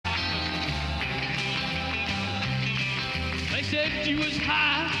They said you was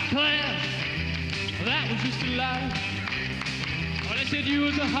high class. Well, that was just a lie. Oh, they said you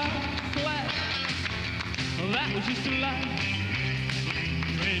was a high class. Well, that was just a lie.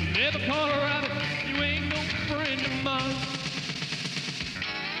 You ain't never caught a rabbit. You ain't no friend of mine.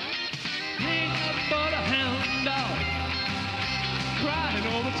 You ain't nothing but a hound dog, crying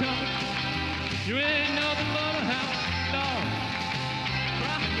all the time. You ain't nothing but a hound dog,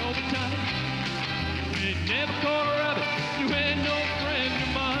 crying all the time. You ain't never caught a rabbit. You ain't no friend of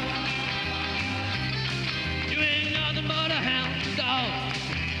mine. You ain't nothing but a hound dog,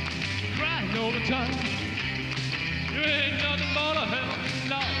 crying all the time. You ain't nothing but a hound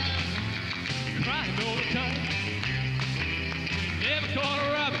dog, crying all the time. You ain't never caught a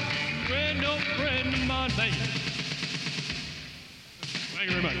rabbit. You ain't no friend of mine, baby. Thank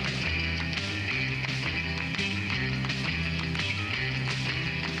you very much.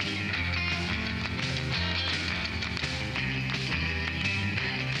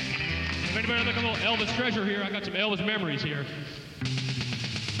 If anybody look a little Elvis treasure here, I got some Elvis memories here.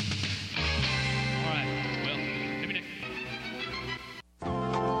 All right, well, maybe next.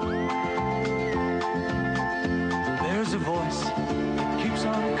 There's a voice that keeps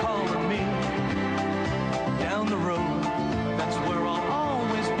on calling me down the road. That's where I'll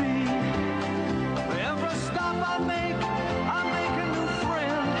always be. Every stop I make a new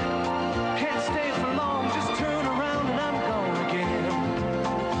friend. Can't stay for long, just turn around and I'm gone again.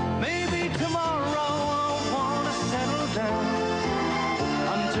 Maybe tomorrow I'll wanna settle down.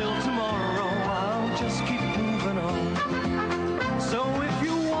 Until tomorrow I'll just keep moving on. So if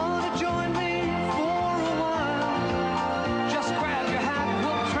you wanna join me for a while, just grab your hat,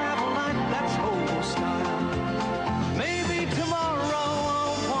 we'll travel like that's old style. Maybe tomorrow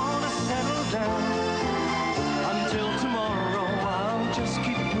I'll wanna settle down. Until tomorrow I'll just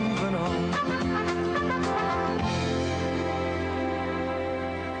keep moving on.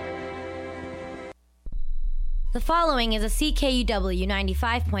 The following is a CKUW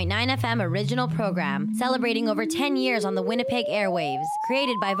 95.9 FM original program celebrating over 10 years on the Winnipeg airwaves,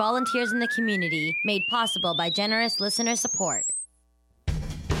 created by volunteers in the community, made possible by generous listener support.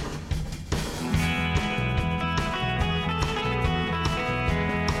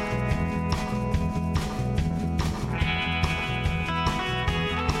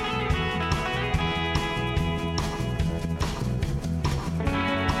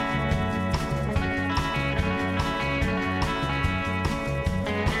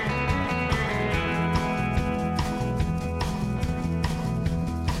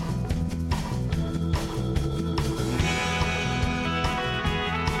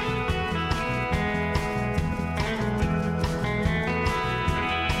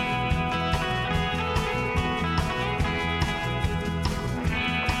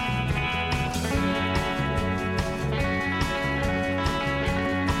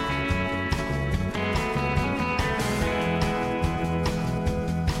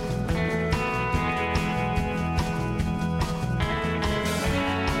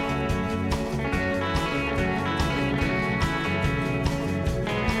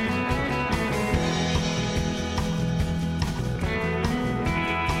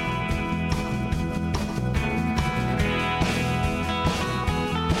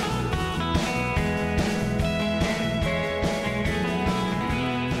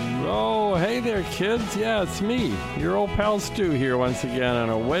 there, kids. Yeah, it's me, your old pal Stu here once again on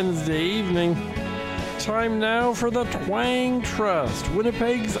a Wednesday evening. Time now for the TwangTrust,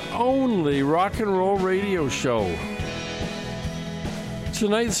 Winnipeg's only rock and roll radio show.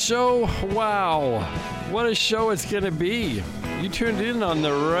 Tonight's show, wow, what a show it's going to be. You tuned in on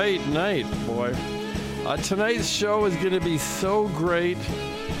the right night, boy. Tonight's show is going to be so great,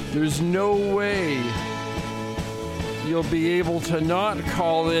 there's no way you'll be able to not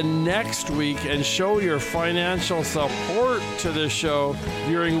call in next week and show your financial support to the show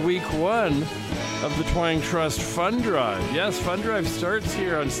during week one of the TwangTrust Fund Drive. Yes, Fund Drive starts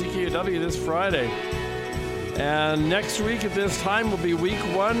here on CKUW this Friday. And next week at this time will be week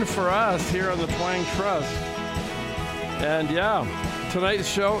one for us here on the TwangTrust. And yeah, tonight's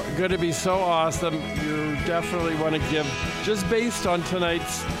show going to be so awesome. You definitely want to give, just based on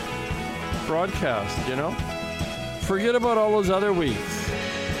tonight's broadcast, you know? Forget about all those other weeks.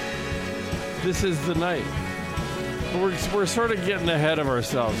 This is the night. We're sort of getting ahead of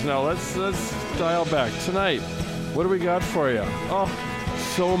ourselves. Now let's dial back. Tonight, what do we got for you? Oh,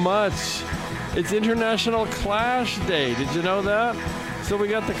 so much. It's International Clash Day. Did you know that? So we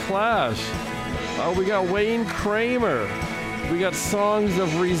got the Clash. We got Wayne Kramer. We got Songs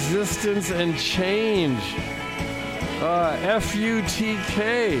of Resistance and Change.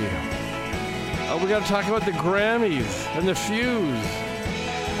 FUTK. We got to talk about the Grammys and the Fuse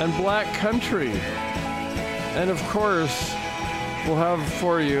and Black Country. And of course, we'll have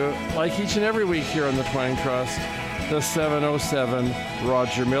for you, like each and every week here on the TwangTrust, the 707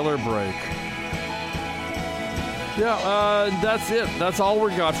 Roger Miller break. Yeah, that's it. That's all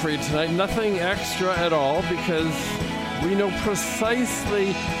we got for you tonight. Nothing extra at all, because we know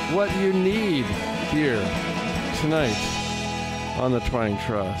precisely what you need here tonight on the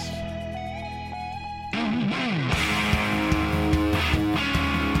TwangTrust.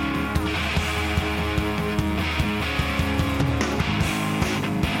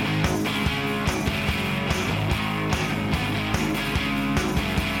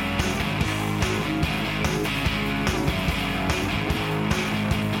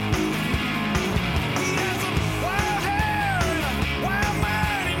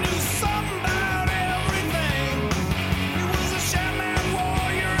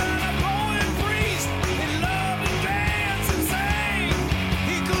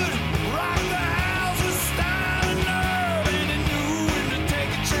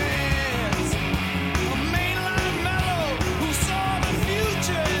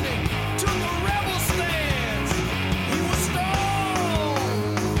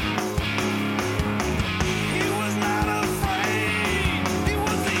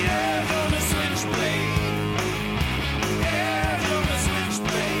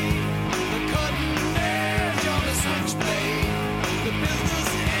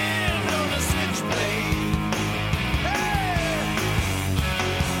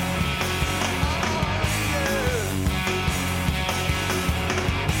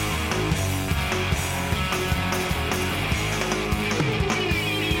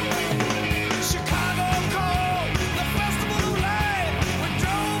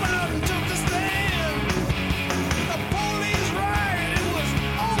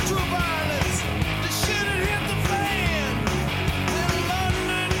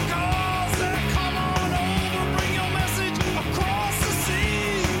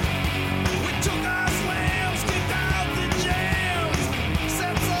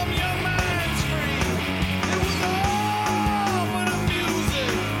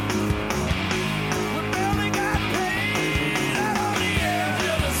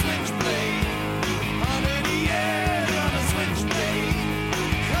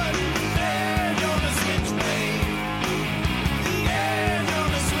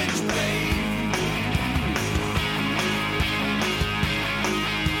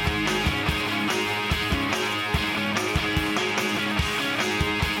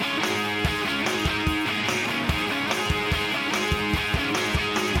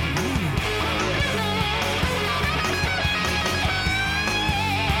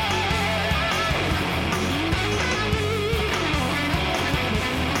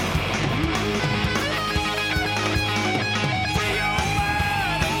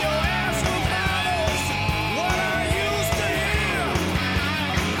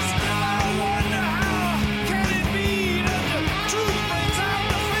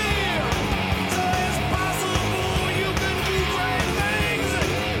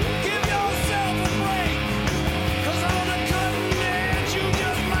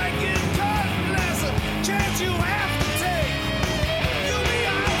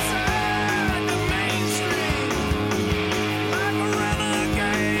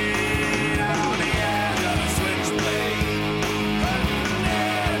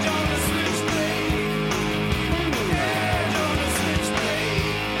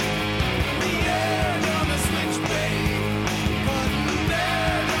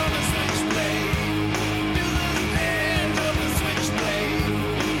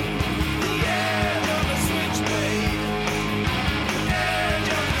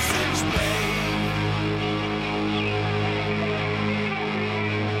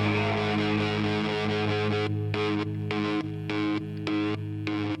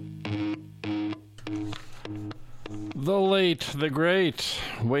 The late, the great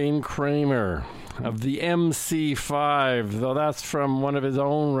Wayne Kramer of the MC5, though that's from one of his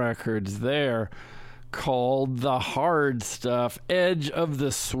own records there, called The Hard Stuff, Edge of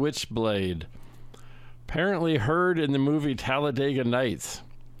the Switchblade. Apparently heard in the movie Talladega Nights.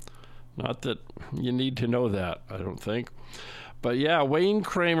 Not that you need to know that, I don't think. But yeah, Wayne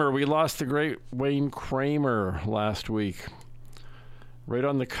Kramer, we lost the great Wayne Kramer last week. Right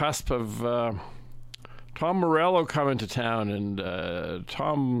on the cusp of Tom Morello coming to town, and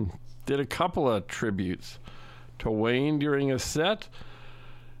Tom did a couple of tributes to Wayne during a set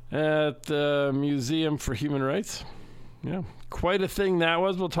at the Museum for Human Rights. Yeah, quite a thing that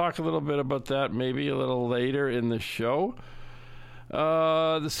was. We'll talk a little bit about that maybe a little later in the show.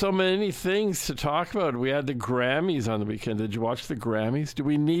 There's so many things to talk about. We had the Grammys on the weekend. Did you watch the Grammys? Do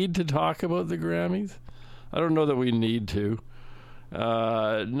we need to talk about the Grammys? I don't know that we need to.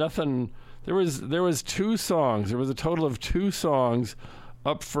 Nothing. There was 2 songs. There was a total of 2 songs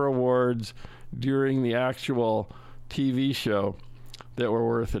up for awards during the actual TV show that were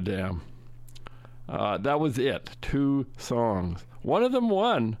worth a damn. That was it. 2 songs. One of them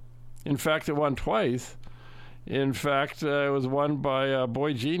won. In fact, it won twice. In fact, it was won by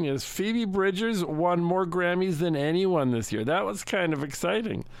Boy Genius. Phoebe Bridgers won more Grammys than anyone this year. That was kind of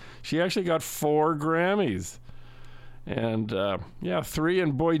exciting. She actually got 4 Grammys. And, 3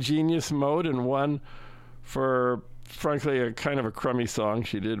 in Boy Genius mode and 1 for, frankly, a kind of a crummy song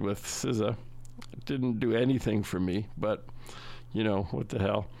she did with SZA. It didn't do anything for me, but, what the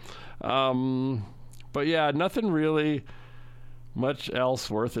hell. But, yeah, nothing really much else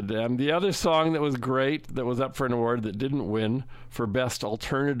worth a damn. The other song that was great, that was up for an award that didn't win for Best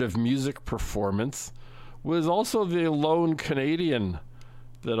Alternative Music Performance, was also the lone Canadian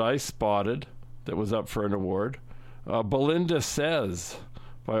that I spotted that was up for an award. Belinda Says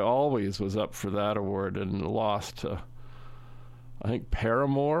by Always was up for that award and lost to, I think,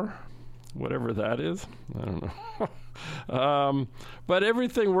 Paramore, whatever that is. I don't know. But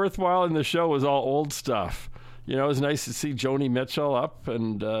everything worthwhile in the show was all old stuff. It was nice to see Joni Mitchell up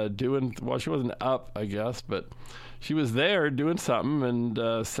and doing, well, she wasn't up, I guess, but she was there doing something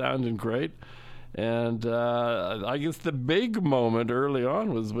and sounding great. And I guess the big moment early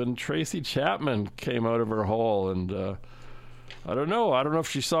on was when Tracy Chapman came out of her hole. And I don't know if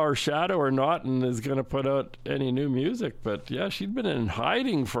she saw her shadow or not and is going to put out any new music. But, yeah, she'd been in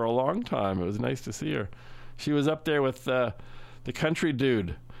hiding for a long time. It was nice to see her. She was up there with the country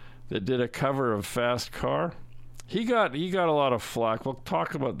dude that did a cover of Fast Car. He got a lot of flack. We'll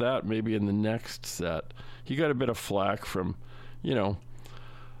talk about that maybe in the next set. He got a bit of flack from,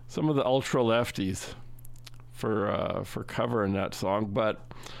 some of the ultra lefties for covering that song,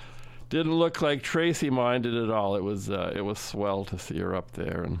 but didn't look like Tracy minded at all. It was swell to see her up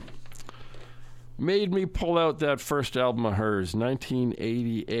there, and made me pull out that first album of hers,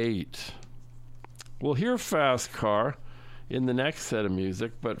 1988. We'll hear Fast Car in the next set of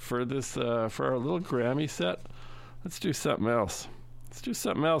music, but for this for our little Grammy set, let's do something else. Let's do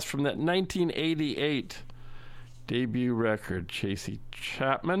something else from that 1988 debut record, Tracy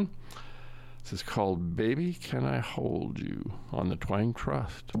Chapman. This is called Baby Can I Hold You on the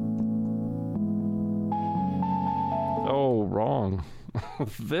TwangTrust. Oh, wrong.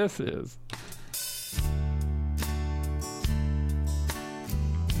 This is.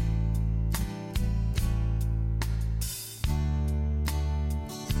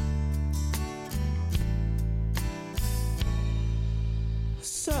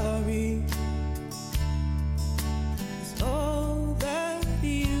 Sorry is all that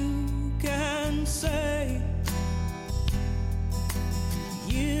you can say.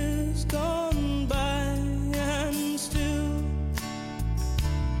 Years gone by and still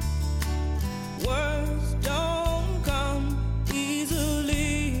words don't come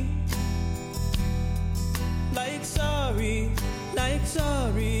easily. Like sorry, like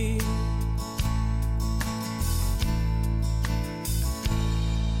sorry.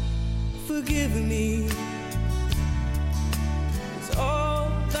 Forgive me. It's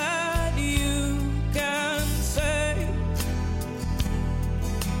all that you can say.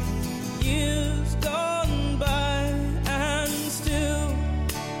 Years gone by and still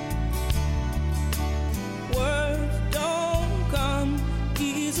words don't come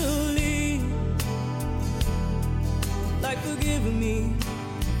easily. Like forgive me,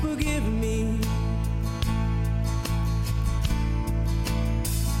 forgive me.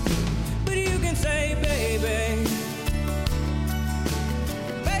 Say, baby,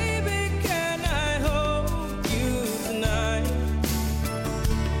 baby, can I hold you tonight?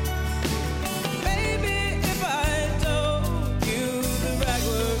 Baby, if I told you the right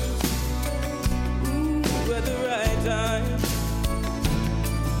words, ooh, at the right time,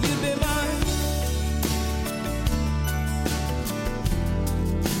 you'd be mine.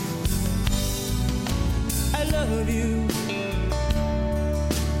 I love you.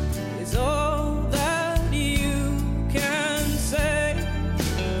 It's all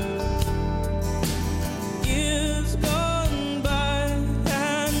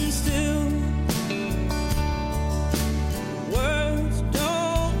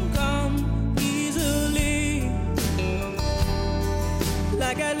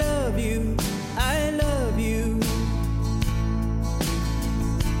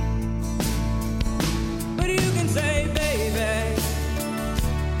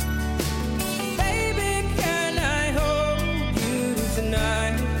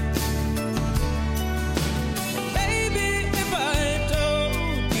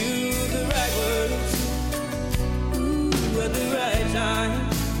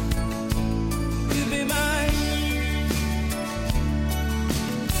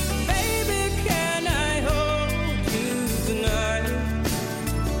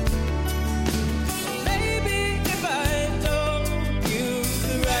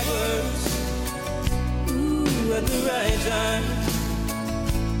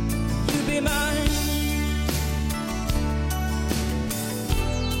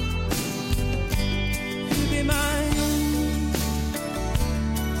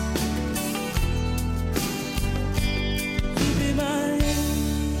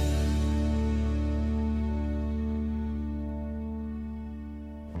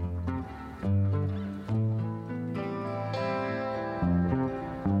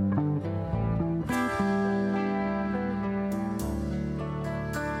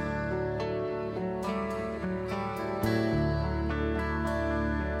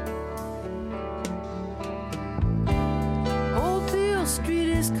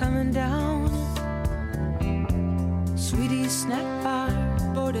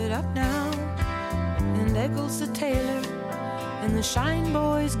it up now, and Eccles the tailor, and the shine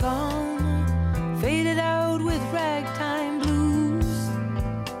boy's gone, faded out with ragtime blues.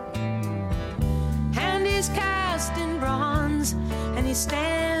 And he's cast in bronze, and he's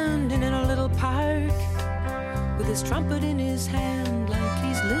standing in a little park with his trumpet in his hand, like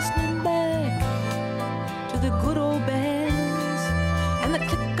he's listening back to the good old bands and the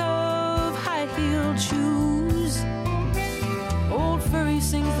click of high-heeled shoes. Old Furry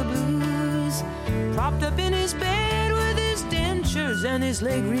sings the blues, propped up in his bed with his dentures and his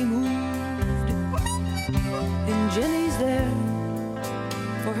leg removed. And Jenny's there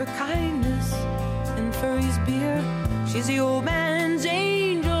for her kindness and Furry's beer. She's the old man's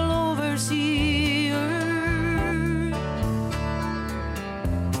angel overseer.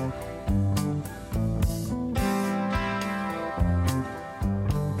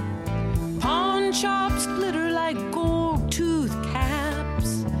 Pawn shops glitter like gold tooth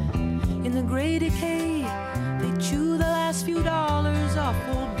caps. In the gray decay, they chew the last few dollars off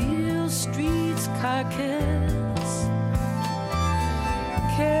old Beale Street's carcass.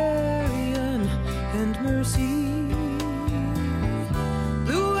 Carrion and Mercy,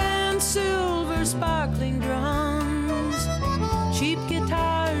 blue and silver sparkling drums, cheap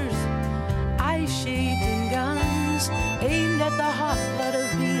guitars, eye-shading guns, aimed at the hot blood of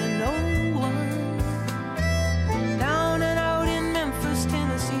being no one. Down and out in Memphis,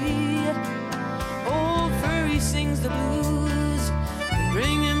 Tennessee, old Furry sings the blues.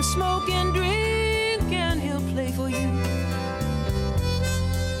 Bring him smoke and drink and he'll play for you.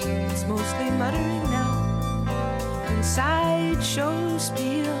 It's mostly muttering now and sideshow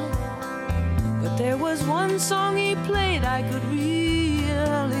spiel, but there was one song he played I could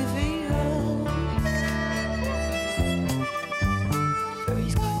really feel.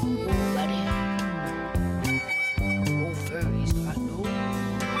 Furry's got no buddy. Oh, Furry's got no.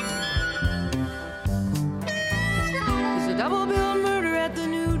 There's a double bill murder at the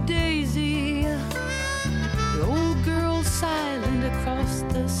New Daisy. The old girl's silent across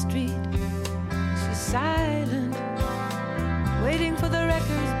the street. She's silent, waiting for the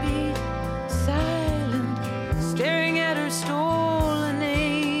records beat. Silent, staring at her stolen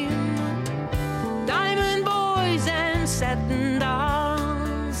name. Diamond boys and satin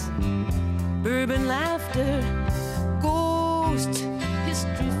dolls, bourbon laughter, ghost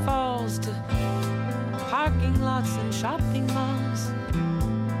history falls to parking lots and shopping malls.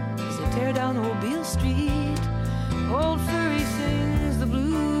 As they tear down old Beale Street, old Furry sings the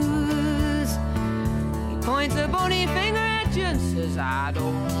blues. He points a bony finger at you and says, I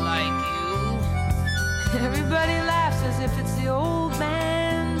don't like you. Everybody laughs as if it's the old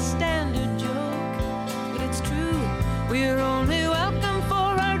man's standard joke, but it's true, we're only welcome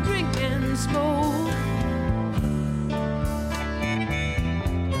for our drink and smoke.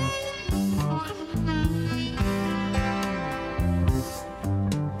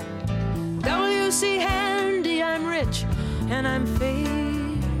 W.C. Handy, I'm rich and I'm fair,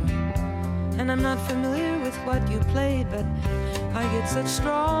 and I'm not familiar with what you played, but I get such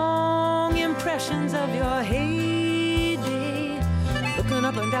strong impressions of your heyday, looking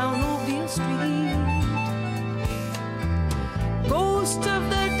up and down old Beale Street. Ghost of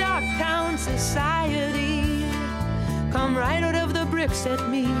the Darktown Society come right out of the bricks at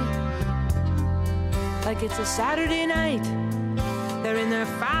me, like it's a Saturday night. They're in their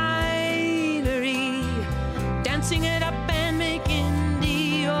finery, dancing it up and making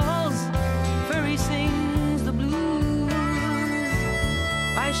deals. Furry sings the blues.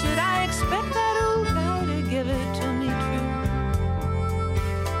 Why should I expect that old guy to give it to me true?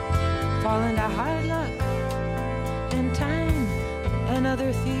 Fall into hard luck and time and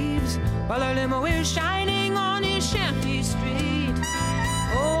other thieves, while our limo is shining on his shanty street.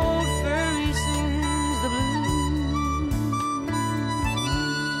 Old Furry sings the blues.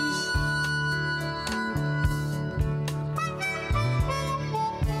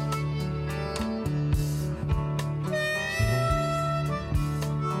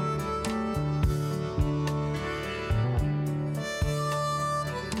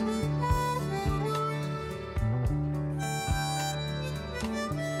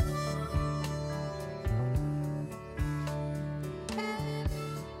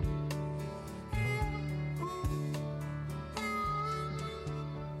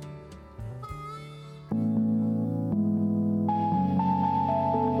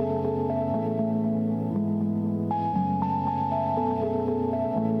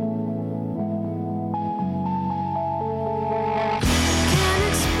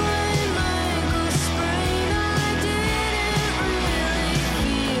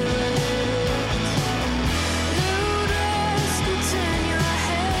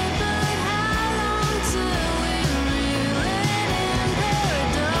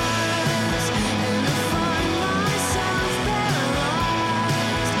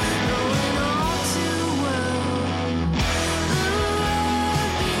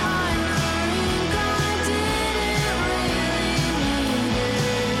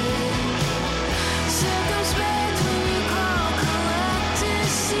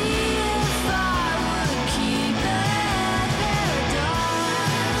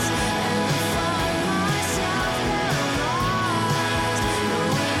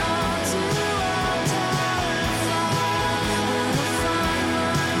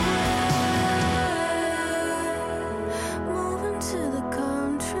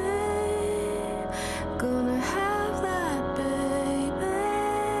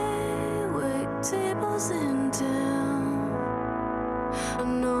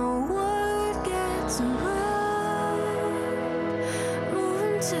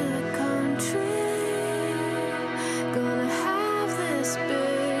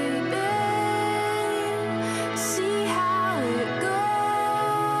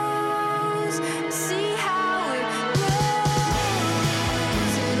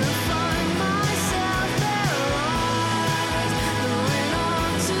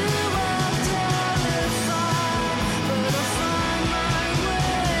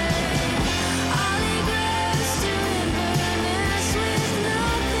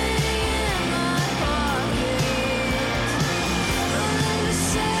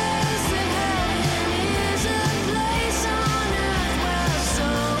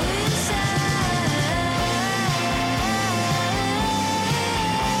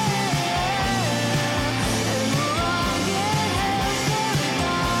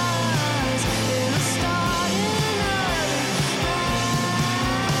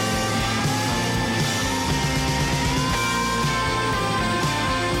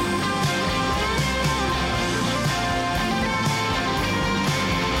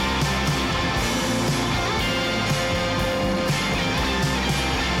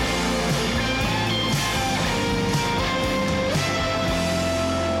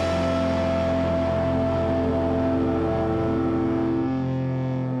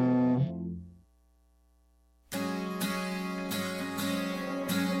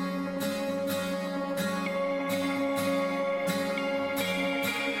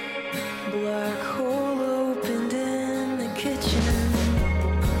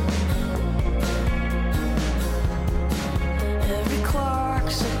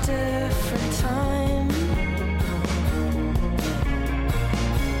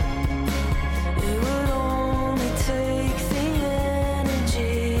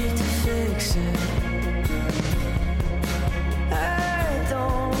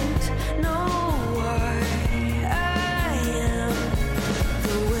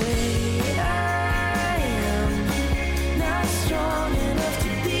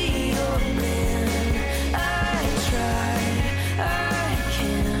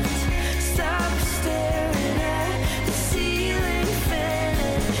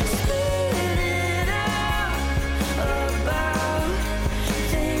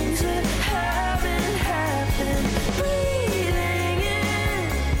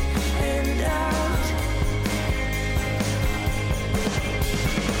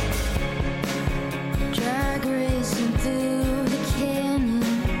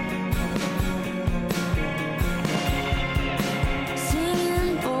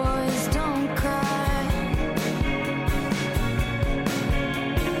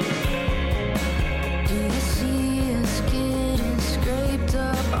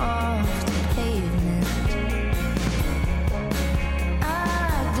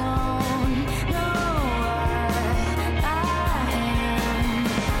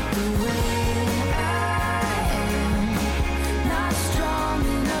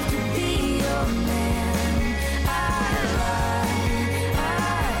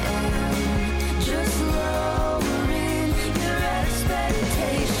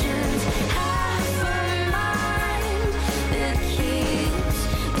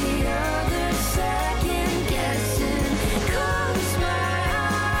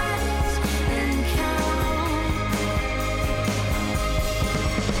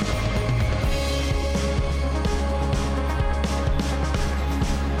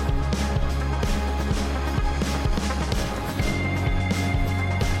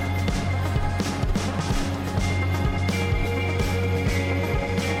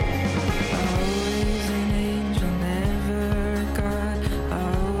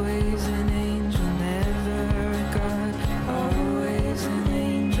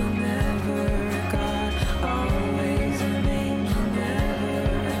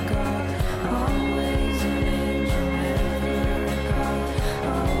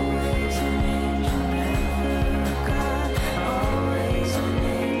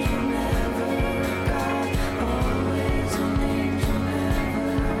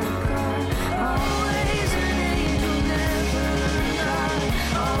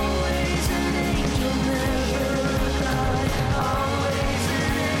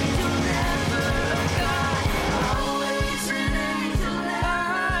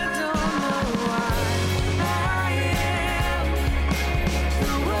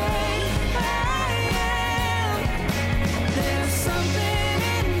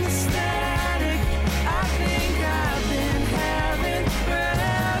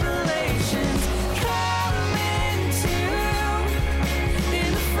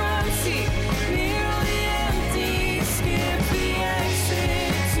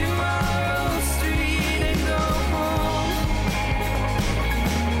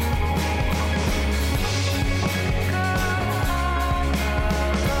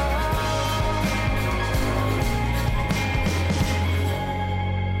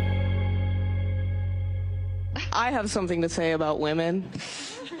 I have something to say about women.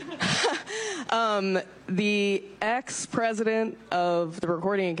 The ex-president of the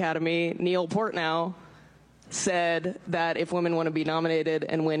Recording Academy, Neil Portnow, said that if women want to be nominated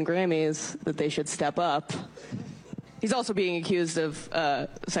and win Grammys, that they should step up. He's also being accused of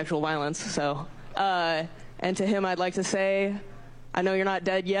sexual violence. So, and to him, I'd like to say, I know you're not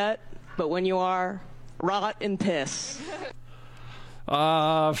dead yet, but when you are, rot and piss.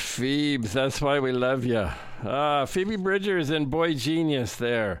 Phoebes, that's why we love you. Phoebe Bridgers and Boy Genius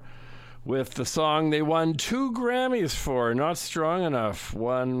there with the song they won 2 Grammys for, Not Strong Enough.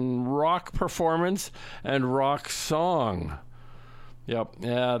 One rock performance and rock song. Yep,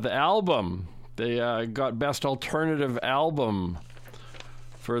 the album. They got Best Alternative Album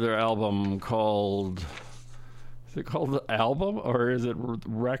for their album called... Is it called the album or is it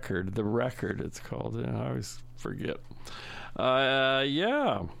record? The record it's called. I always forget.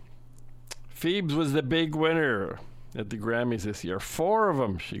 Yeah. Phoebes was the big winner at the Grammys this year. 4 of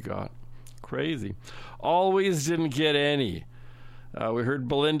them she got. Crazy. Always didn't get any. We heard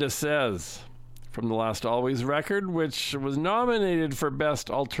Belinda Says from the last Always record, which was nominated for Best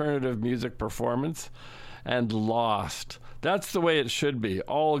Alternative Music Performance and lost. That's the way it should be.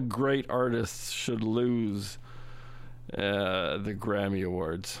 All great artists should lose the Grammy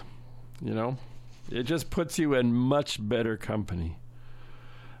Awards. You know? It just puts you in much better company.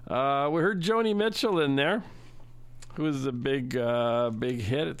 We heard Joni Mitchell in there, who was a big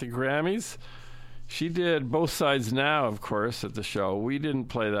hit at the Grammys. She did Both Sides Now, of course, at the show. We didn't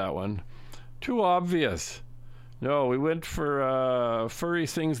play that one. Too obvious. No, we went for Furry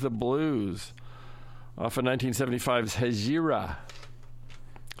Sings the Blues off of 1975's Hejira.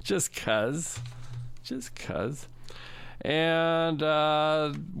 Just 'cause. And,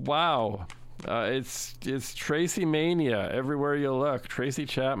 wow. It's Tracy Mania everywhere you look. Tracy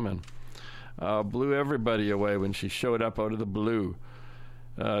Chapman blew everybody away when she showed up out of the blue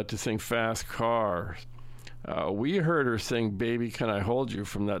to sing Fast Car. We heard her sing Baby Can I Hold You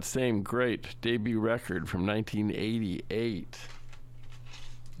from that same great debut record from 1988.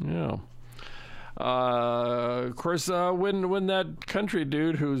 Yeah. Of course, when that country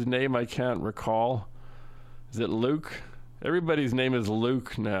dude whose name I can't recall, is it Luke? Everybody's name is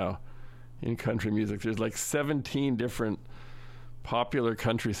Luke now in country music. There's like 17 different popular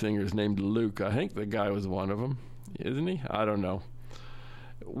country singers named Luke. I think the guy was one of them, isn't he? I don't know.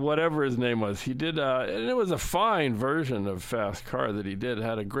 Whatever his name was, he did, and it was a fine version of Fast Car that he did. It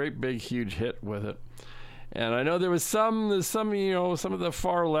had a great big huge hit with it. And I know there was some of the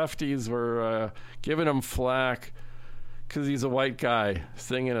far lefties were giving him flack because he's a white guy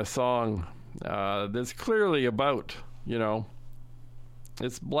singing a song that's clearly about,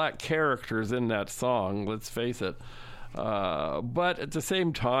 it's black characters in that song, let's face it. But at the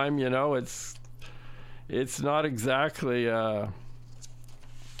same time, it's not exactly,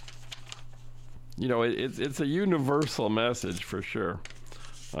 it's a universal message for sure.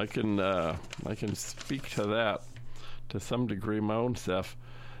 I can speak to that to some degree, my own self.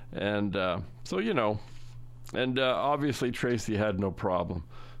 And obviously Tracy had no problem.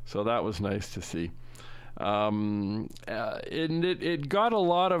 So that was nice to see. And it got a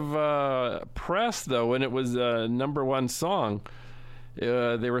lot of press, though, when it was a number one song.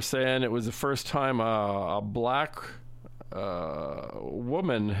 They were saying it was the first time a black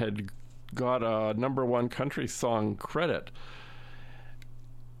woman had got a number one country song credit.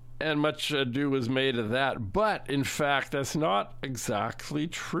 And much ado was made of that. But, in fact, that's not exactly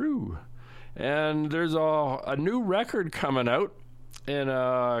true. And there's a new record coming out in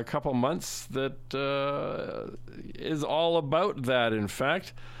a couple months that is all about that, in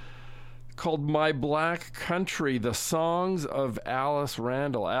fact, called My Black Country, the Songs of Alice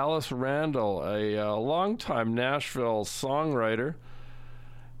Randall. Alice Randall, a longtime Nashville songwriter,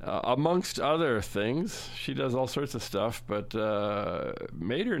 amongst other things. She does all sorts of stuff, but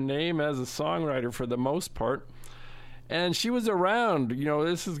made her name as a songwriter for the most part. And she was around,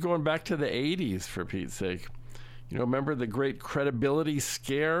 this is going back to the 80s, for Pete's sake. Remember the great credibility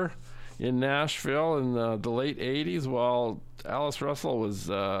scare in Nashville in the late 80s? Well, Alice Russell was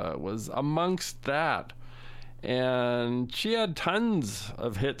amongst that. And she had tons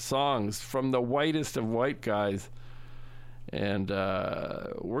of hit songs from the whitest of white guys. And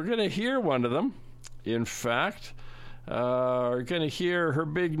we're going to hear one of them. In fact, we're going to hear her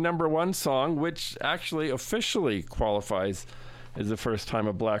big number one song, which actually officially qualifies as the first time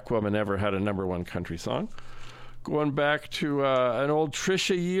a black woman ever had a number one country song. Going back to an old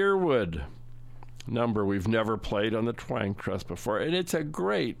Trisha Yearwood number we've never played on the TwangTrust before. And it's a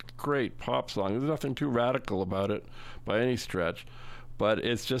great, great pop song. There's nothing too radical about it by any stretch. But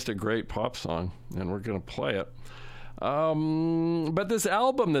it's just a great pop song, and we're going to play it. But this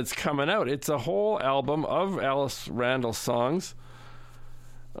album that's coming out, it's a whole album of Alice Randall songs.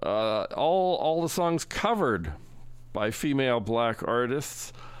 All the songs covered by female black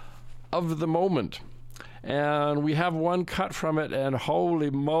artists of the moment. And we have one cut from it, and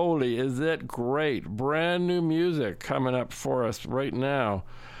holy moly, is it great. Brand new music coming up for us right now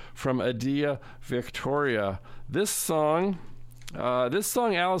from Adia Victoria. This song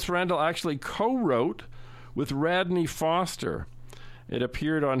Alice Randall actually co-wrote with Radney Foster. It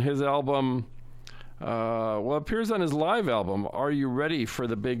appeared on his album, appears on his live album, Are You Ready for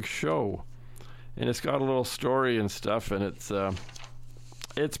the Big Show? And it's got a little story and stuff, and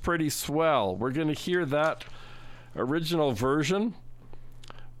it's pretty swell. We're going to hear that original version,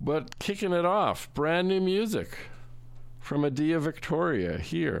 but kicking it off, brand new music from Adia Victoria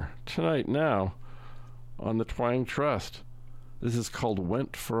here tonight now on the TwangTrust. This is called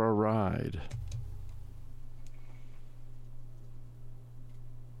Went for a Ride.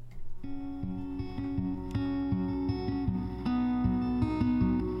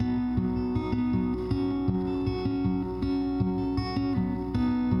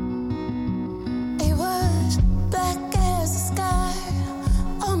 Black as the sky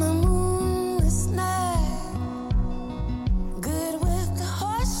on a moonless night. Good with the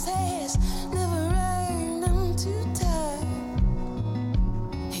horses, never ride them too tight.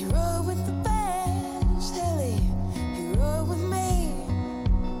 He rode with the best, hell, he rode with me.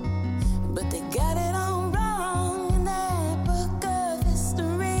 But they got it all wrong in that book of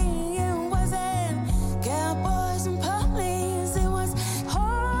history. It wasn't cowboys and police, it was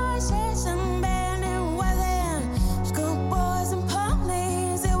horses and bears.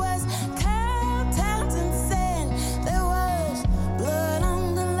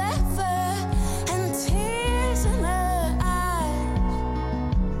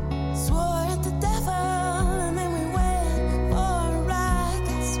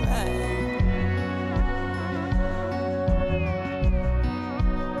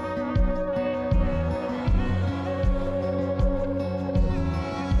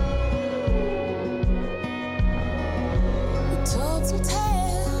 Horses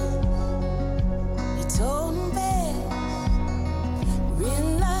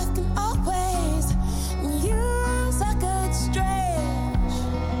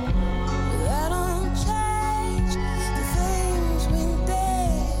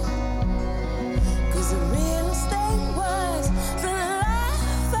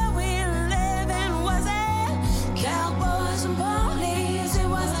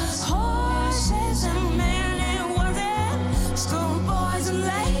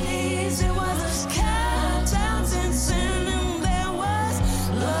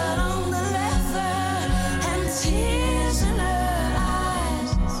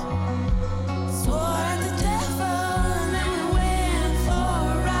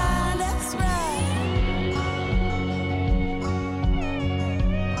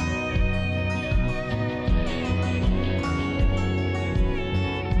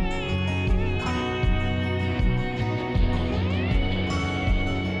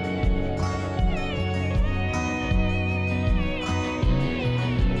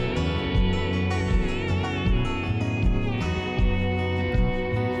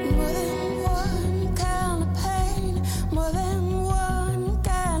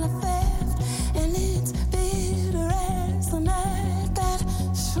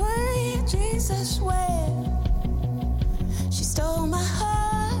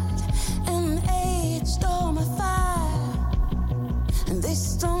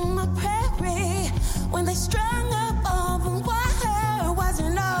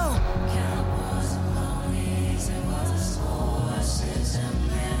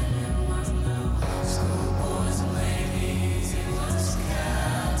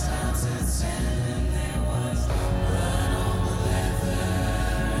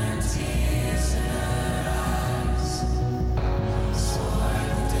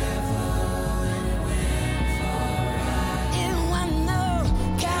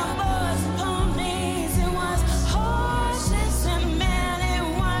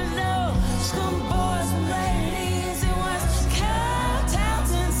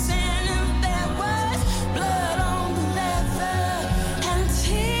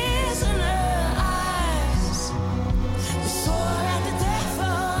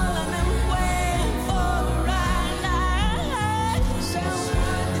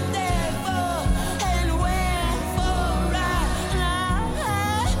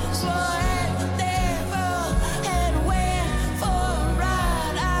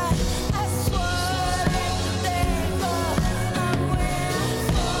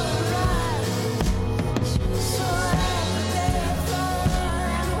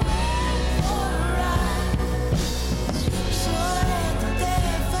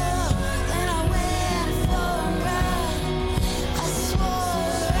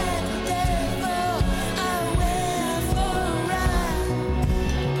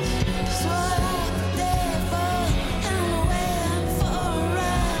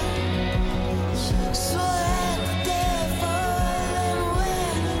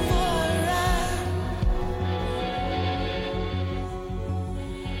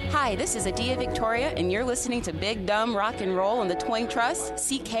Hi, this is Adia Victoria, and you're listening to Big Dumb Rock and Roll on the TwangTrust,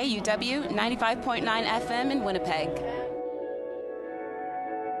 CKUW 95.9 FM in Winnipeg.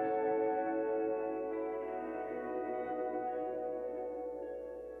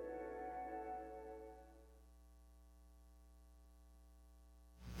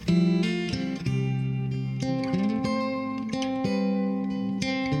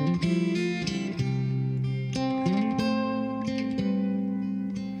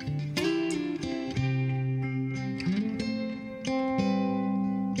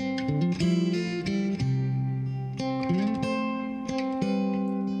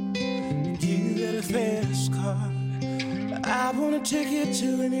 Take you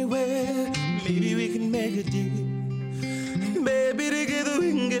to anywhere, maybe we can make a deal. Baby, together we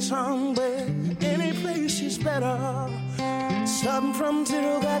can get somewhere. Any place is better. Starting from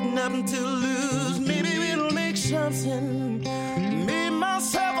zero, got nothing to lose. Maybe we'll make something. Me,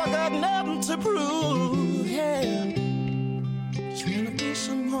 myself, I got nothing to prove. Yeah, just wanna be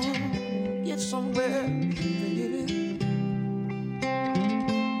someone, get somewhere, baby.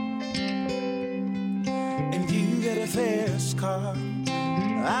 And you got a fast car.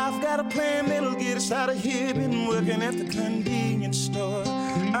 I've got a plan that'll get us out of here. Been working at the convenience store.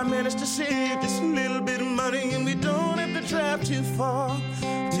 I managed to save just a little bit of money, and we don't have to drive too far.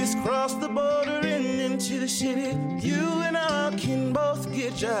 Just cross the border and into the city. You and I can both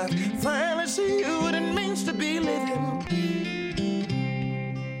get jobs. Finally see what it means to be living.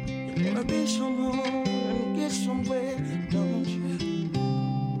 You wanna be someone and get somewhere, don't you?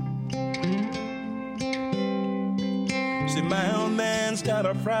 See, my old man's got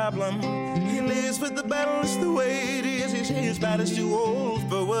a problem. He lives with the battle, it's the way it is. He says his body's too old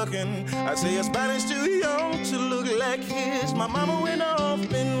for working. I say his body's too young to look like his. My mama went off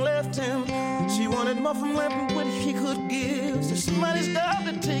and left him. She wanted more from life than what he could give. So somebody's got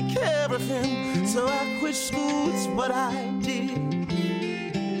to take care of him. So I quit school, it's what I did.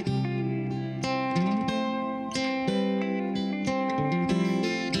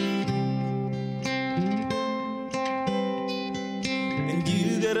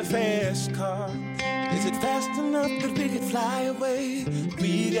 A fast car. Is it fast enough that we could fly away?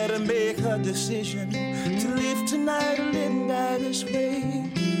 We gotta make a decision to live tonight or live and die this way.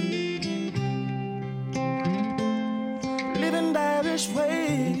 Live and die this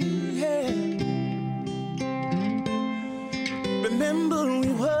way, yeah. Remember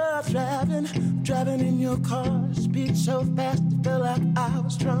we were driving in your car. Speed so fast it felt like I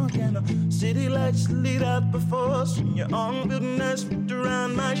was drunk. And the city lights lit up before us, and your arm built nice wrapped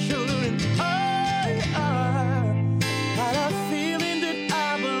around my shoulder. And I had a feeling that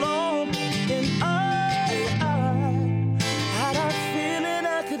I belonged. And I had a feeling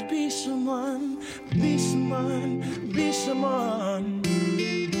I could be someone, be someone, be someone.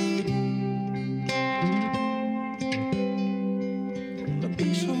 Wanna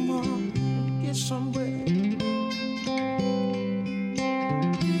be someone, get somewhere.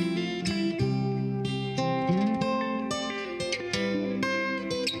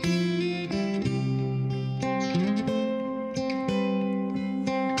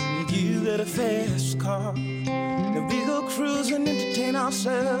 A fast car, and we go cruise and entertain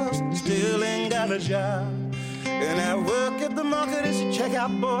ourselves. Still ain't got a job, and I work at the market as a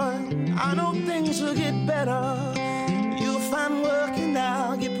checkout boy. I know things will get better. You'll find work and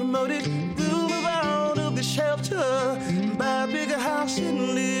I'll get promoted. We'll move out of the shelter, buy a bigger house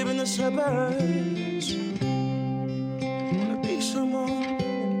and live in the suburbs. Wanna be someone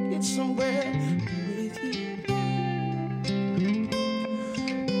and get somewhere with you.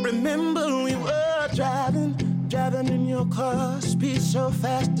 Remember we were driving in your car. Speed so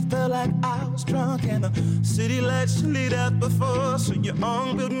fast it felt like I was drunk. And the city lights lit up before us, so your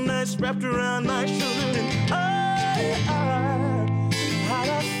arm built nice wrapped around my shoulder. And I had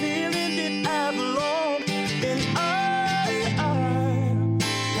a feeling that I belonged. And I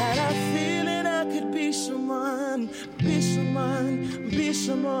had a feeling I could be someone, be someone, be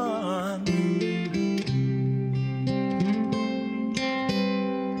someone.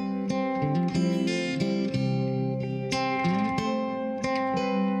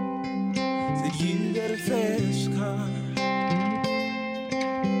 Fast car.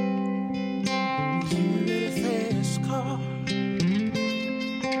 You got a fast car.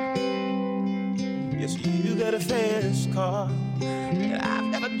 Yes, you got a fast car.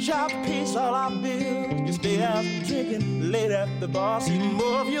 I've got a job, pays all our bills. You stay out drinking late at the bar. See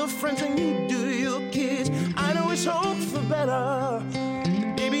more of your friends than you do your kids. I know it's hope for better.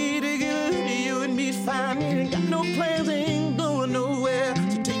 Baby, together you and me fine. Ain't got no plans, ain't going nowhere.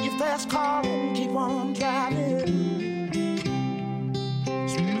 So take your fast car and keep on driving.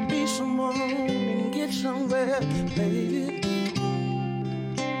 Just wanna someone and get somewhere, baby.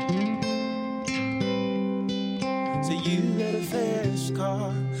 So you got a fast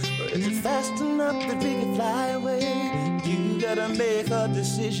car, but is it fast enough that we can fly away? You gotta make a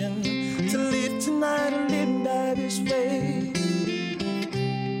decision to live tonight or live and die this way.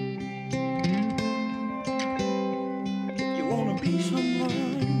 If you wanna be someone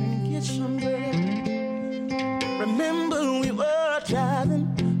and get somewhere, remember we were driving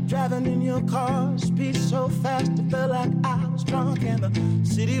in your car, speed so fast it felt like I was drunk, and the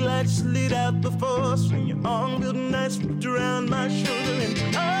city lights lit out before us when your arm built nights wrapped around my shoulder,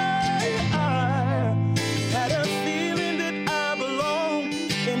 and I had a feeling that I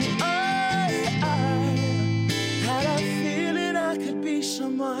belonged, and I had a feeling I could be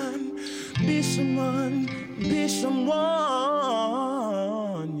someone, be someone, be someone,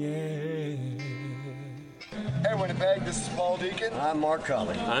 yeah. Hey, Winnipeg, this is Paul Deacon. I'm Mark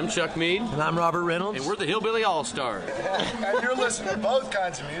Colley. I'm Chuck Mead. And I'm Robert Reynolds. And we're the Hillbilly All-Stars. And you're listening to both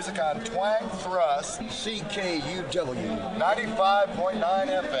kinds of music on TwangTrust, CKUW 95.9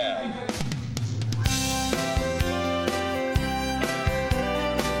 FM.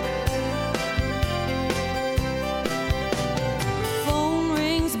 Phone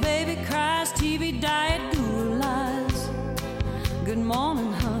rings, baby cries, TV diet, guru lies. Good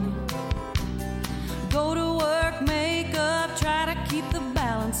morning, honey. Go to work, make up, try to keep the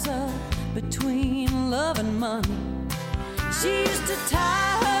balance up between love and money. She used to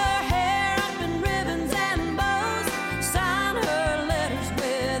tie her hair up in ribbons and bows, sign her letters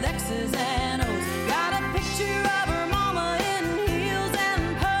with X's and O's. Got a picture of her mama in heels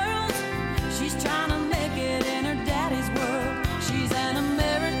and pearls. She's trying to make it in her daddy's world. She's an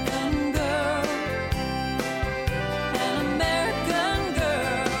American girl, an American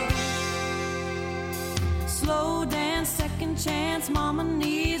girl. Slow dance, second chance, mama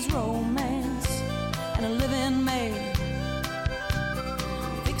needs romance and a living maid.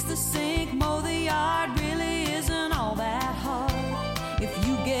 Fix the sink, mow the yard, really isn't all that hard if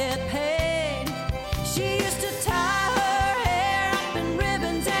you get paid. She used to tie her hair up in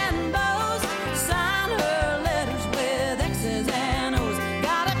ribbons and bows, sign her letters with X's and O's.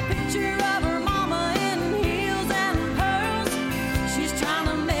 Got a picture of her mama in heels and pearls. She's trying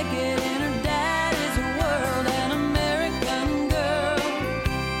to make it in her daddy's world. An American girl,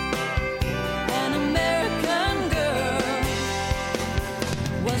 an American girl.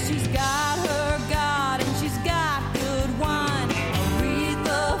 Well, she's got her God and she's got good wine.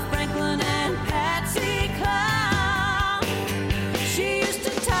 Aretha Franklin and Patsy Cline. She used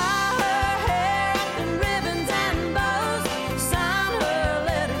to tie her hair up in ribbons and bows, sign her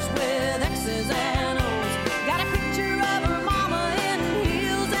letters with X's and O's. Got a picture of her mama in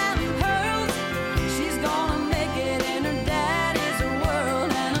heels and pearls. She's gonna make it in her daddy's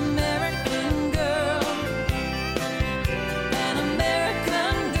world. An American girl, an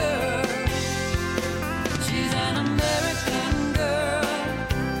American girl. She's an American girl.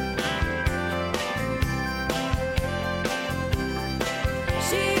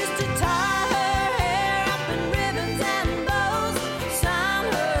 She used to tie her hair up in ribbons and bows, sign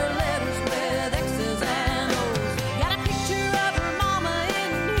her letters with X's and O's. Got a picture of her mama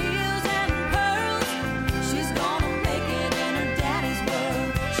in heels and pearls. She's gonna make it in her daddy's world.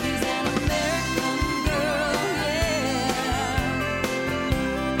 She's an American girl, yeah.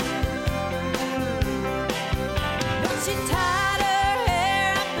 But she tied her hair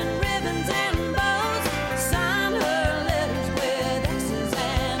up in ribbons and bows, signed her letters with X's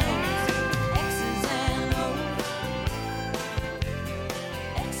and O's, X's and O's,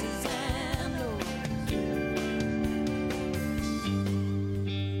 X's and O's.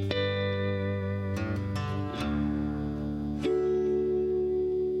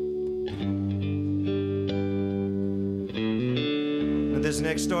 But this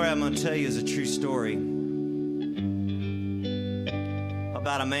next story I'm going to tell you is a true story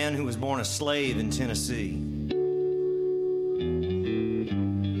about a man who was born a slave in Tennessee,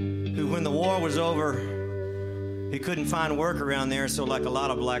 who, when the war was over, he couldn't find work around there, so like a lot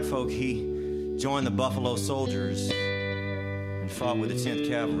of black folk, he joined the Buffalo Soldiers and fought with the 10th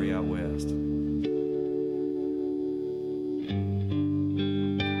Cavalry out west.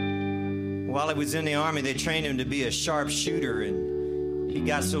 While he was in the Army, they trained him to be a sharpshooter, and he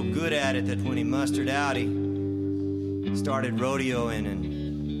got so good at it that when he mustered out, he started rodeoing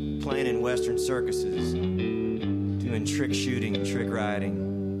and playing in Western circuses, doing trick shooting and trick riding.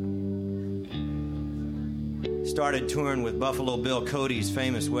 Started touring with Buffalo Bill Cody's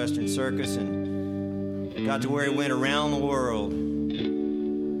famous Western Circus and got to where he went around the world.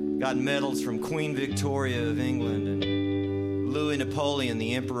 Got medals from Queen Victoria of England and Louis Napoleon,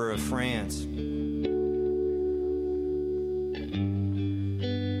 the Emperor of France.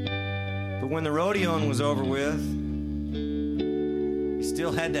 But when the rodeoing was over with, he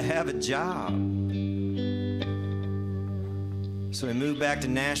still had to have a job. So he moved back to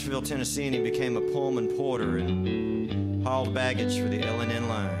Nashville, Tennessee, and he became a Pullman porter and hauled baggage for the L&N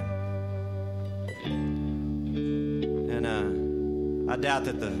line. And I doubt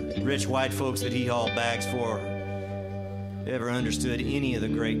that the rich white folks that he hauled bags for ever understood any of the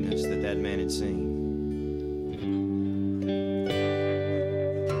greatness that that man had seen.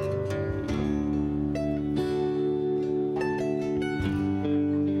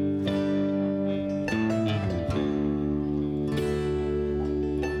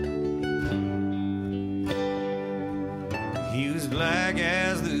 He was black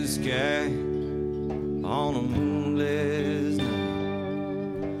as the sky on a moonless night.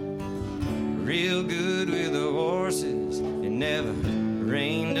 Real good with the horses, and never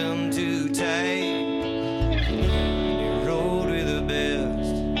reined them too tight. He rode with the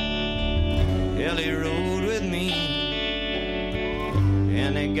best, hell, he rode with me.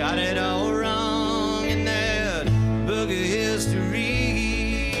 And they got it all wrong in that boogie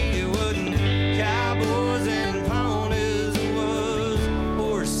history. It wasn't cowboys and ponies, it was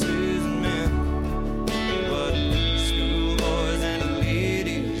horses and men. But schoolboys and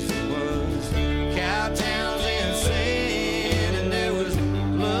ladies, it was cowtowns and sand. And there was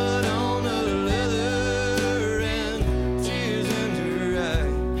blood on the leather and tears in her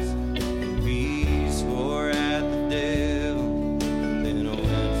eyes. And we swore at the devil, and then I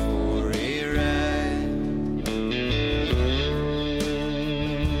went for a ride.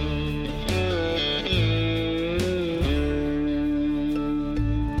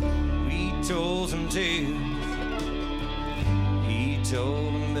 We told some tales, he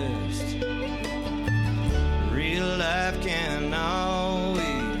told them best. Real life can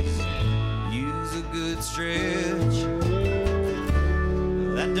always use a good stretch.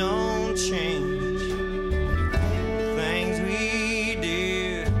 That don't change things we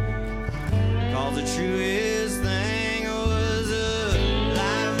did, 'cause the truest thing was a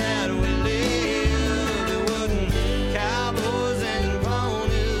life that we lived. It wasn't cowboys and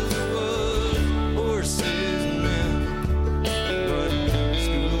ponies, it was horses and men. But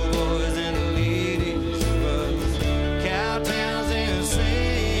schoolboys and ladies, it was cowtowns and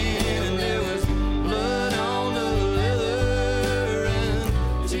sand. And there was blood on the leather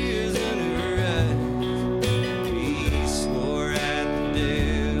and tears in her eyes. We swore at the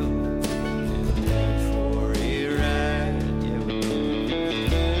devil and went for a ride. Yeah, we did.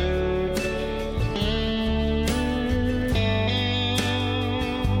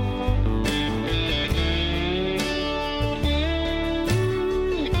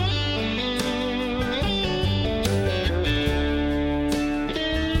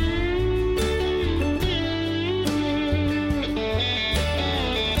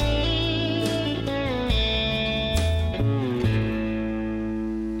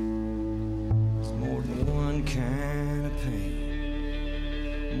 There's more than one kind of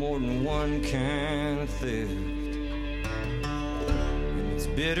pain, more than one kind of theft. And it's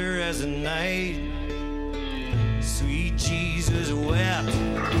bitter as a night, sweet Jesus wept.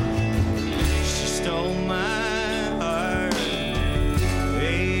 She stole my heart,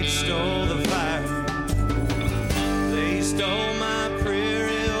 they stole the fire. They stole my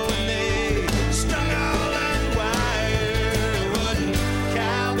prairie when they strung all that wire. It wasn't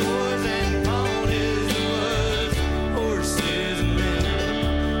cowboys and ponies, it was horses and men.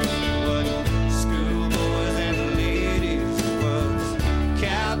 It wasn't schoolboys and ladies, it was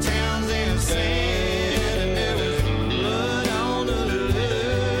cowtowns and sand. And there was blood on the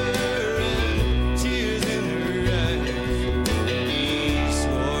leather and tears in her eyes. We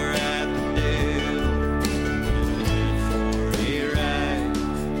swore at the devil and went for a ride.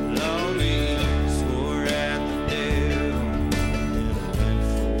 Lord, we swore at the devil and went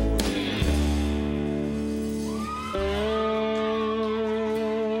for a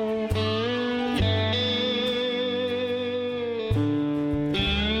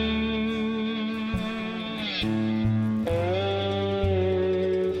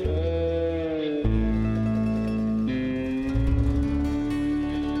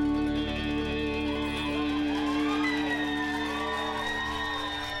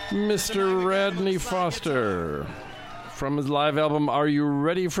Mr. Radney Foster from his live album Are You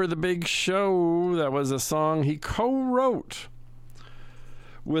Ready for the Big Show? That was a song he co-wrote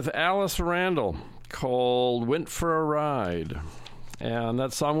with Alice Randall called Went for a Ride. And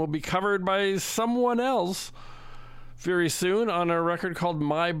that song will be covered by someone else very soon on a record called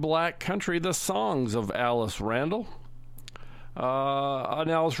My Black Country, the songs of Alice Randall. An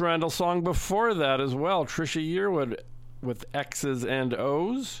Alice Randall song before that as well, Trisha Yearwood with X's and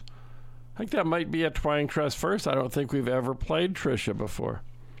O's. I think that might be a TwangTrust first. I don't think we've ever played Trisha before.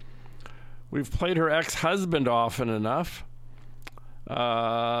 We've played her ex-husband often enough.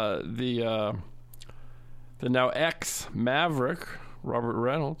 The now ex-Maverick, Robert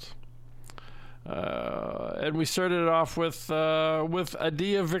Reynolds. And we started it off with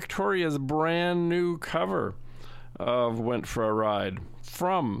Adia Victoria's brand new cover of Went for a Ride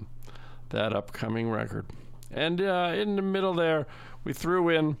from that upcoming record. And in the middle there, we threw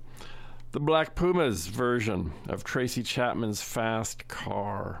in the Black Pumas version of Tracy Chapman's Fast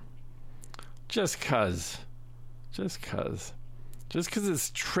Car. Just 'cause it's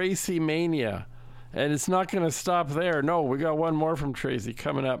Tracy Mania. And it's not going to stop there. No, we got one more from Tracy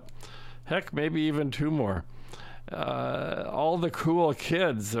coming up. Heck, maybe even two more. All the cool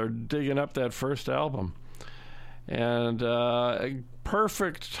kids are digging up that first album. And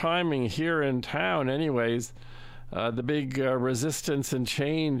perfect timing here in town anyways. The big resistance and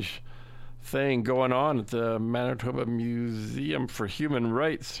change thing going on at the Manitoba Museum for Human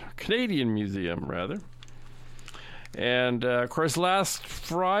Rights, Canadian Museum rather. And of course last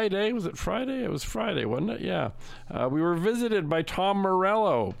Friday, was it Friday? It was Friday, wasn't it? Yeah. We were visited by Tom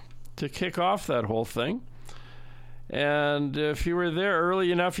Morello to kick off that whole thing. And if you were there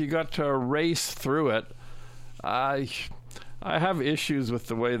early enough, you got to race through it. I have issues with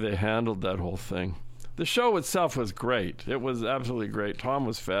the way they handled that whole thing. The show itself was great. It was absolutely great. Tom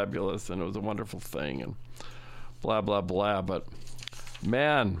was fabulous, and it was a wonderful thing, and blah, blah, blah. But,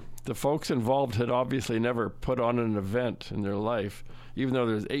 man, the folks involved had obviously never put on an event in their life, even though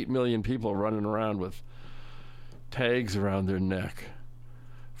there's 8 million people running around with tags around their neck.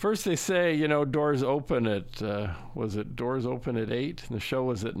 First they say, doors open at, doors open at 8, and the show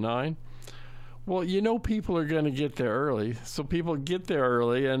was at 9? Well, people are going to get there early, so people get there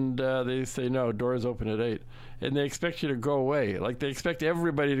early, and they say, no, doors open at 8. And they expect you to go away. Like, they expect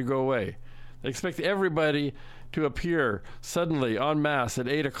everybody to go away. They expect everybody to appear suddenly, en masse, at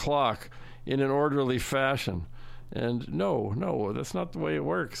 8 o'clock in an orderly fashion. And no, that's not the way it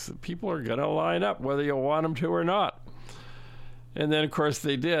works. People are going to line up, whether you want them to or not. And then, of course,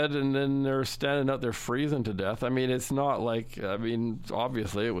 they did, and then they're standing out there freezing to death. I mean, it's not like,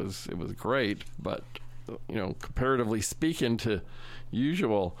 obviously it was great, but, comparatively speaking to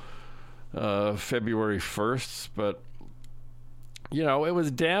usual February 1st, but, it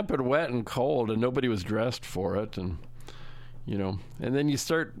was damp and wet and cold, and nobody was dressed for it, and, and then you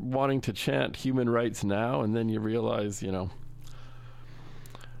start wanting to chant human rights now, and then you realize,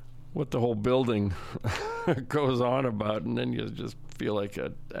 what the whole building goes on about, and then you just feel like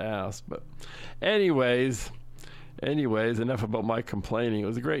an ass. But anyways, enough about my complaining. It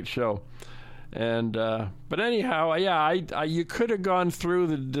was a great show. And but anyhow, you could have gone through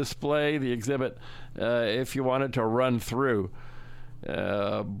the display, the exhibit, if you wanted to run through.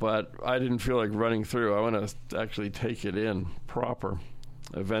 But I didn't feel like running through. I want to actually take it in proper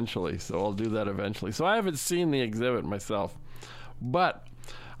eventually, so I'll do that eventually. So I haven't seen the exhibit myself, but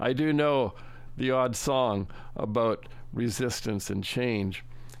I do know the odd song about resistance and change,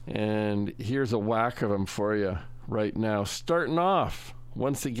 and here's a whack of them for you right now. Starting off,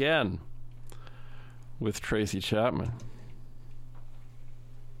 once again, with Tracy Chapman.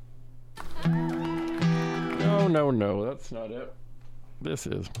 No, that's not it. This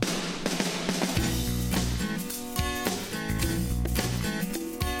is.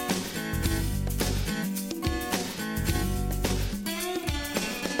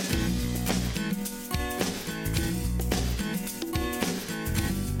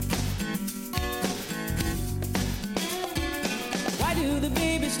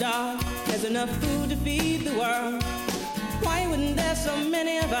 There's enough food to feed the world. Why wouldn't there so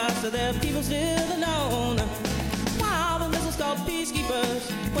many of us? Are there people still alone? Why are the missiles called peacekeepers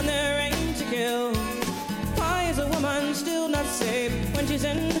when they're aimed to kill? Why is a woman still not safe when she's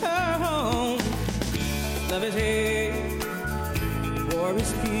in her home? Love is hate, war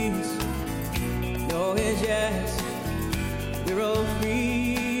is peace. No is yes, we're all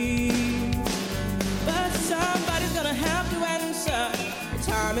free. But somebody's gonna have to answer.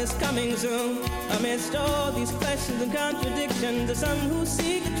 Time is coming soon. Amidst all these questions and contradictions, there's some who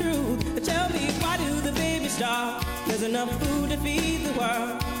seek the truth. But tell me, why do the babies starve? There's enough food to feed the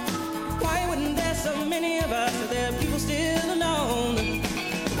world. Why wouldn't there so many of us? Are there people still alone?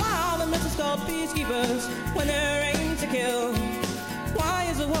 Why are the missiles called peacekeepers when they're aimed to kill? Why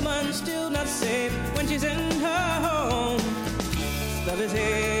is a woman still not safe when she's in her home? Love is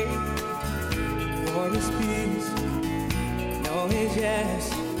hate, war is peace. No is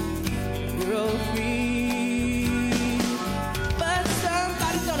yes, we're all free.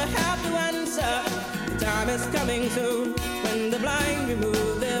 is coming soon. When the blind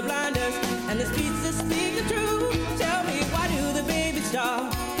remove their blinders and the streets that speak the truth. Tell me, why do the babies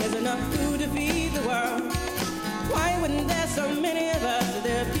starve? There's enough food to feed the world. Why wouldn't there so many of us? Are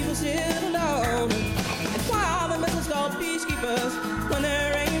there people still alone? And why are the missiles called peacekeepers when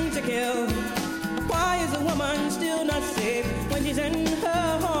they're aimed to kill? Why is a woman still not safe when she's in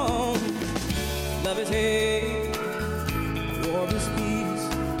her home? Love is hate, war is peace.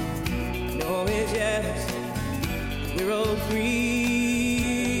 No is yes, we're all free.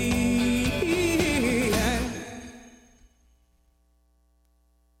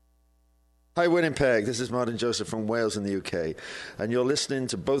 Hi Winnipeg, this is Martin Joseph from Wales in the UK, and you're listening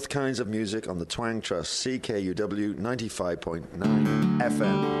to both kinds of music on the TwangTrust CKUW 95.9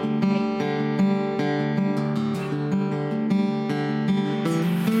 FM.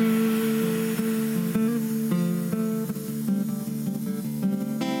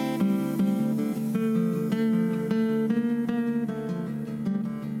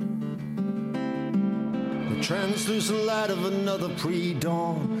 Translucent light of another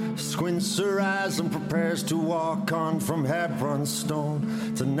pre-dawn squints her eyes and prepares to walk on from Hebron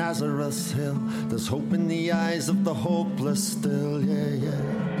stone to Nazareth hill. There's hope in the eyes of the hopeless still, yeah, yeah.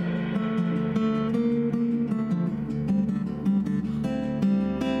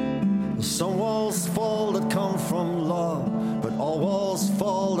 Some walls fall that come from love, but all walls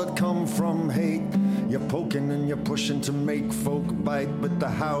fall that come from hate. You're poking and you're pushing to make folk bite, but the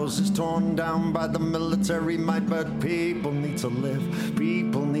house is torn down by the military might. But people need to live,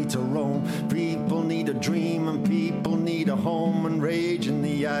 people need to roam, people need a dream, and people need a home. And rage in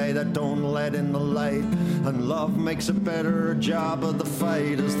the eye that don't let in the light, and love makes a better job of the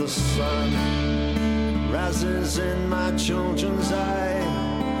fight. As the sun rises in my children's eye,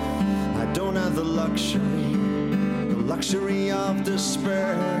 I don't have the luxury of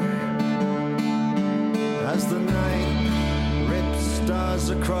despair. As the night rips stars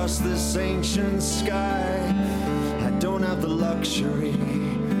across this ancient sky, I don't have the luxury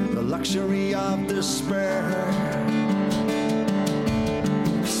of despair.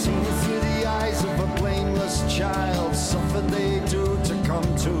 Seen through the eyes of a blameless child, suffer they do to come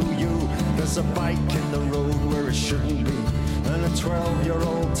to you. There's a bike in the road where it shouldn't be, and a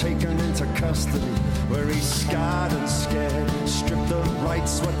 12-year-old taken into custody, where he's scarred and scared, stripped of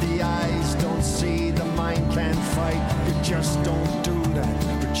rights. What the eyes don't see, the mind can't fight. You just don't do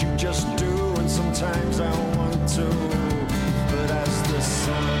that, but you just do, and sometimes I want to. But as the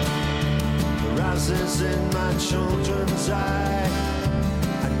sun rises in my children's eye,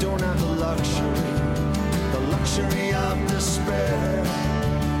 I don't have the luxury of despair.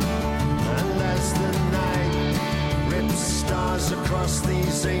 And as the night rips stars across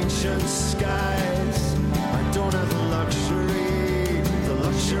these ancient skies, I don't have the luxury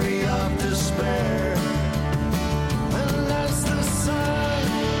of despair. And as the sun,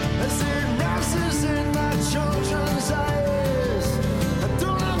 as it rises in my children's eyes, I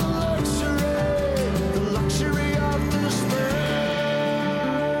don't have the luxury of despair.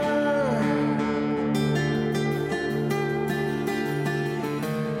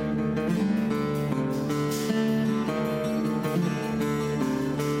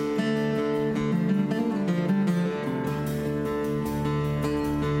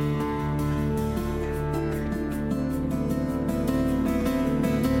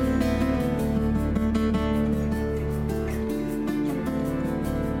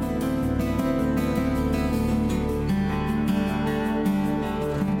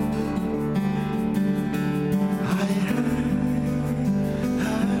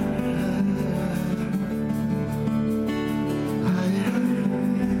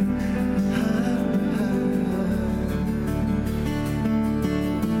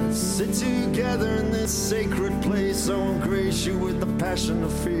 Sacred place, I won't grace you with the passion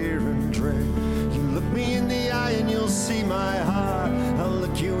of fear and dread. You look me in the eye and you'll see my heart. I'll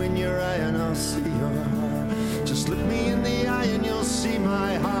look you in your eye and I'll see your heart. Just look me in the eye and you'll see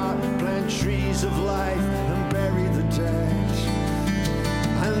my heart. Plant trees of life and bury the dead.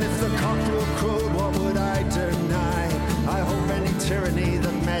 And if the cockerel crowed, what would I deny? I hope any tyranny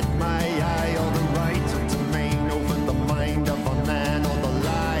that met my eye, or the right of domain over the mind of a man, or the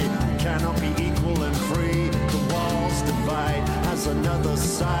lie cannot be equal and free. The walls divide, has another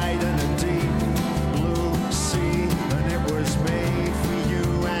side and a deep blue sea, and it was made for you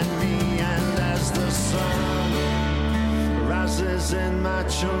and me. And as the sun rises in my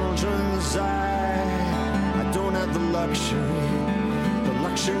children's eye, I don't have the luxury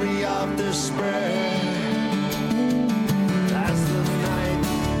of despair. As the night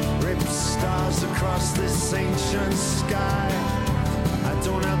rips stars across this ancient sky, I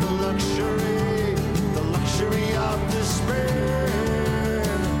don't have the luxury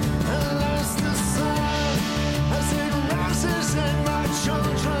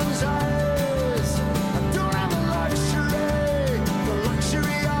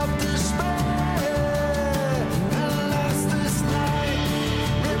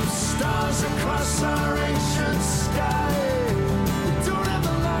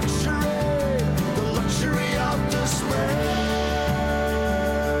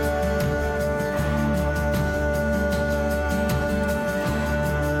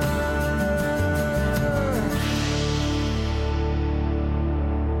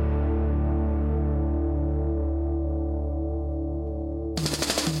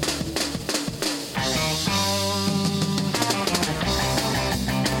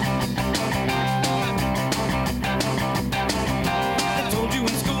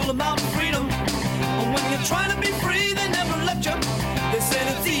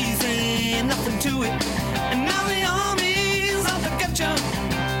Louis, and now the army's out to get you.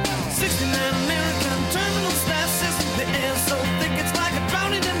 69 American terminal stasis. The air's so thick it's like a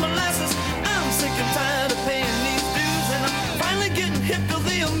drowning in molasses. I'm sick and tired of paying these dues, and I'm finally getting hip to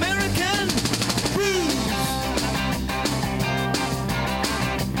the American blues.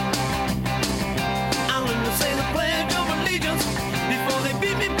 I learned to say the Pledge of Allegiance before they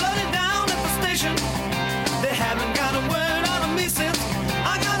beat me bloody down at the station. They haven't got a word out of me since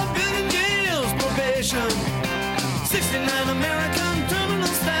I got a billion years probation. 69 American terminal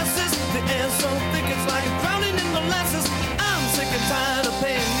stasis. The air's so thick it's like drowning in molasses. I'm sick and tired of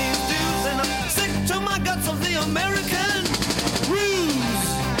paying these dues, and I'm sick to my guts of the American blues.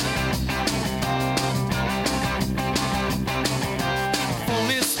 For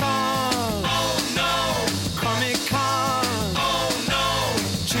me stars, oh no. Crummy cars, oh no.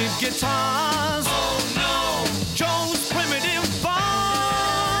 Cheap guitars, oh no. Joe's primitive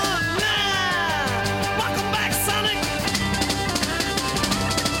barn, nah. Welcome back, Sonic.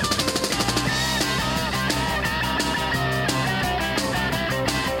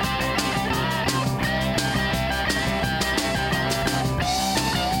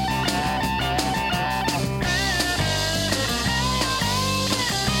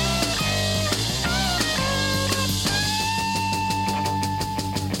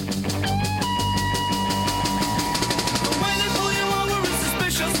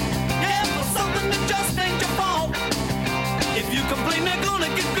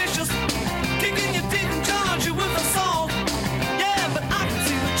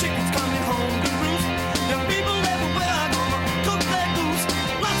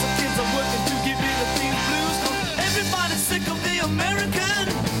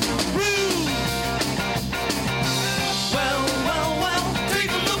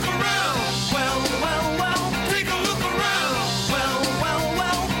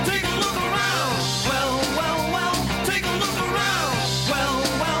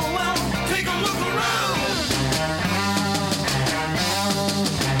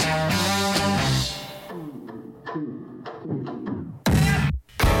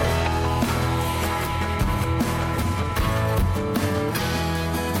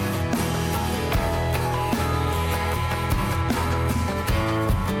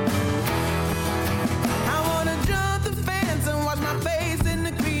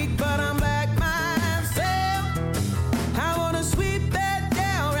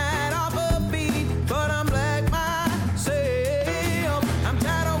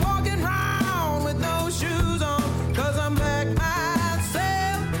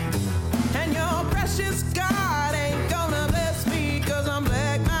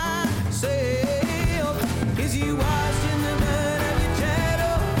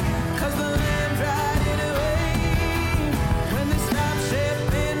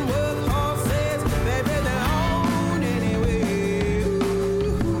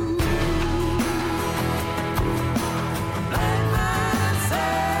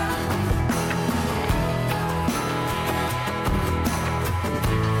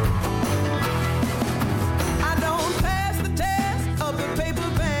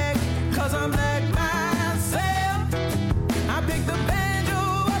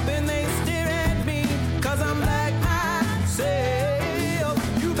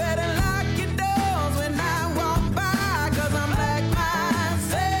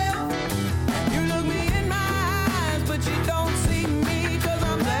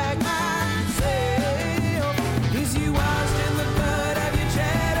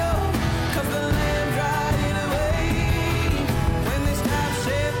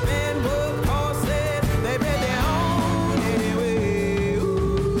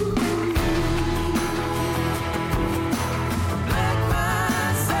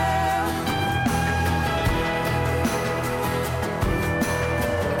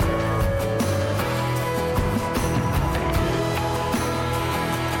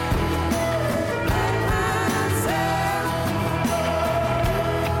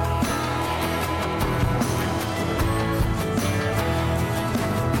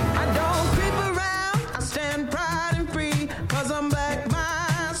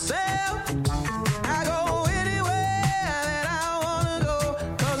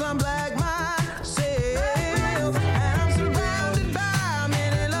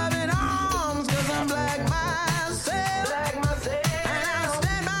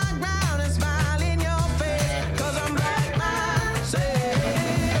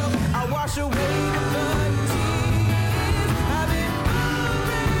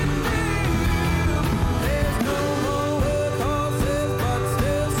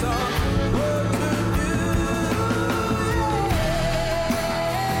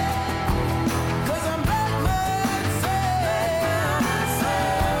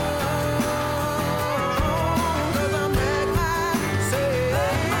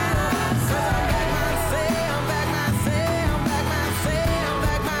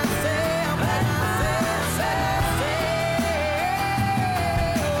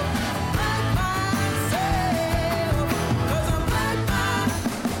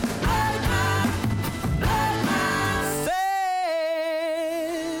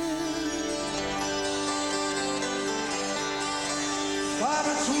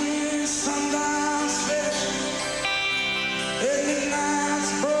 between sundown's fish and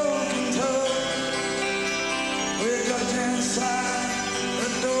midnight's broken toe. We're locked inside the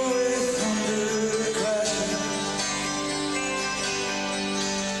doorway thunder crashing.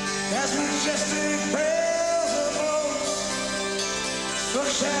 As majestic bells of boats struck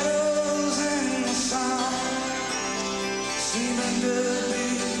shadows in the sun, seeming to be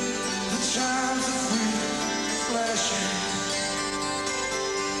the chimes of freedom flashing.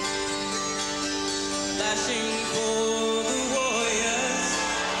 Flashing for the warriors,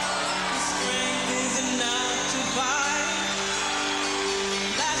 the strength is enough to fight.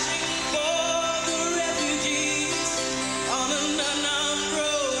 Flashing for the refugees on an unknown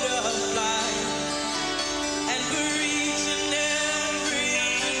road of flight, and for each and every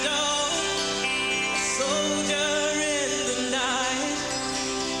underdog, a soldier in the night.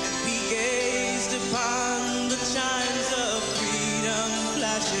 And we gazed upon the chimes of freedom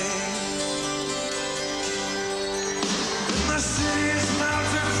flashing. The city's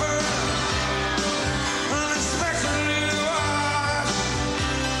mountain further, unexpectedly large,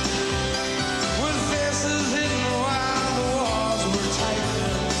 with faces hidden while the walls were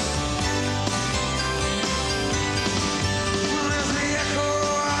tightened. As the echo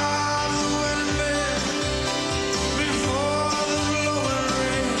of the wedding bell before the blowing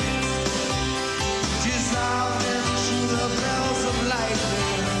rain dissolved into the bells of lightning.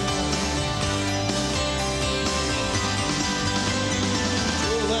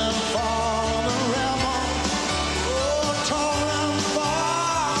 Them for the rebel, oh, told them for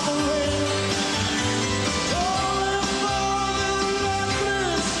the rain, told them for the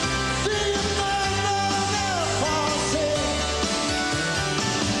reckless, deep under their forces,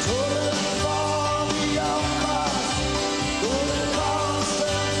 told them for the outcasts, golden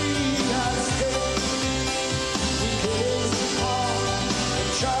constantly at stake. We gazed upon the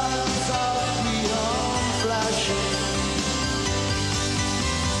chimes of freedom flashing.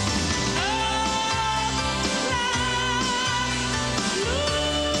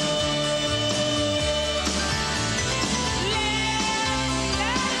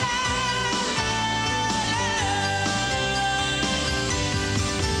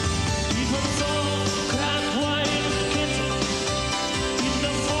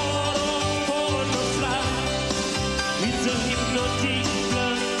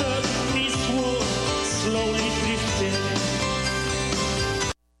 Slowly drifting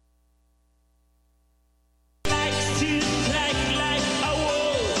like steel, like a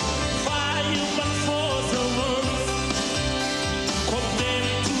wall, fire but for the world,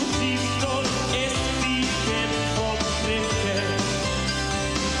 condemned to drift on as deep and forgotten.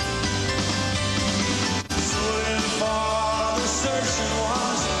 So then for the searching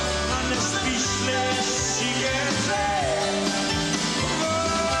ones, and the speechless she can say,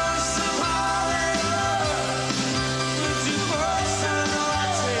 words of how they love, to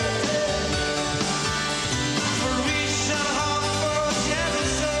personality, for reach and hope for gentle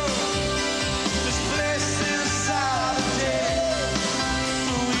soul, this place inside the day.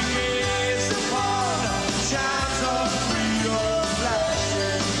 We gaze upon the chimes of freedom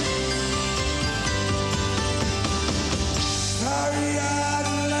flashing. Starry-eyed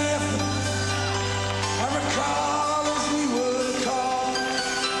and laughing, I recall as we were caught,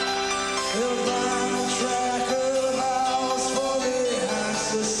 held by the track of ours fully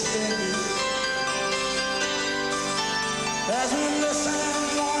unsuspended. As we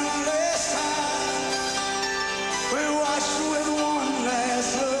listened one last time, we watched with one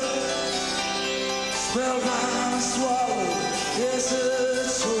last look, spellbound and swallowed, yes,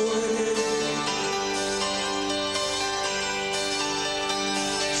 it's holy.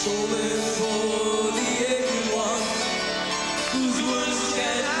 Tolling for the aching one, whose wounds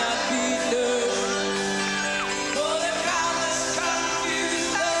cannot be nursed, for the countless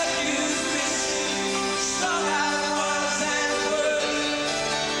confused, accused, missing, strung out ones and words,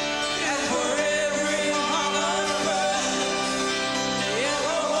 and for every hunger person, in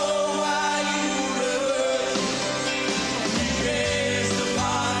the whole wide universe, we raised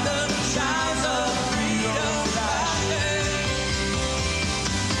upon the chimes of freedom flashing.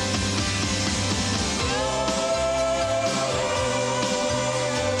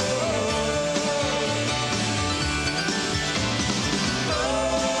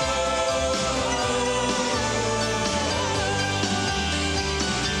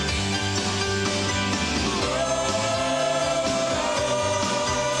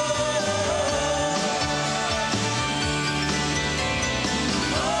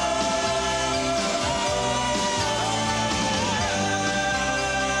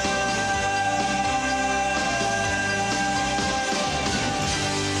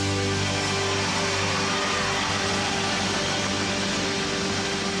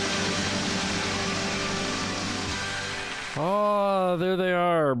 There they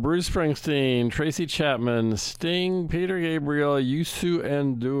are. Bruce Springsteen, Tracy Chapman, Sting, Peter Gabriel, Youssou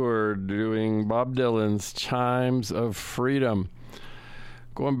N'Dour doing Bob Dylan's Chimes of Freedom.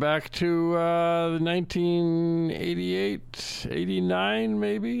 Going back to 1988, 89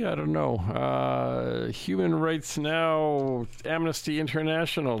 maybe? I don't know. Human Rights Now Amnesty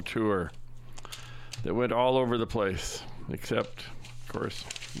International tour that went all over the place, except, of course,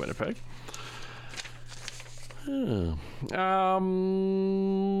 Winnipeg. No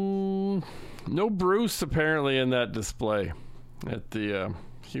Bruce apparently in that display at the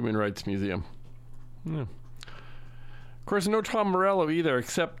Human Rights Museum. Yeah. Of course, no Tom Morello either,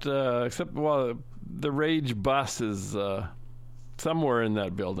 except well, the Rage bus is somewhere in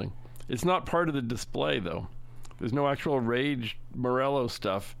that building. It's not part of the display though. There's no actual Rage Morello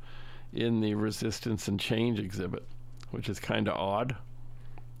stuff in the Resistance and Change exhibit, which is kind of odd.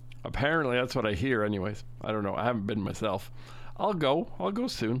 Apparently, that's what I hear anyways. I don't know. I haven't been myself. I'll go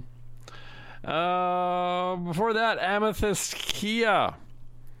soon. Before that, Amethyst Kia.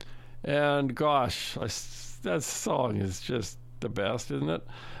 And gosh, that song is just the best, isn't it?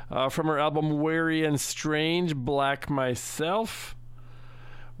 From her album Wary and Strange, Black Myself.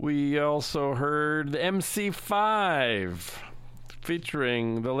 We also heard the MC5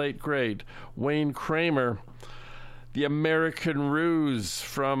 featuring the late great Wayne Kramer. The American Ruse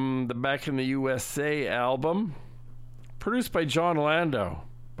from the Back in the USA album, produced by John Landau,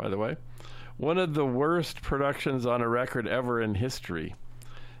 by the way. One of the worst productions on a record ever in history.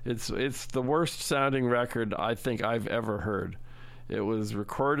 It's the worst sounding record I think I've ever heard. It was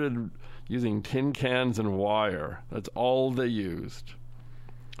recorded using tin cans and wire. That's all they used.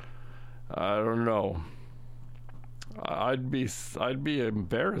 I don't know. I'd be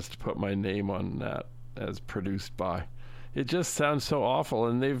embarrassed to put my name on that as produced by. It just sounds so awful,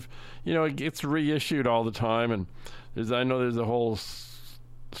 and they've, it gets reissued all the time, and I know there's a whole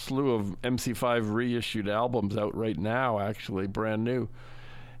slew of MC5 reissued albums out right now, actually, brand new,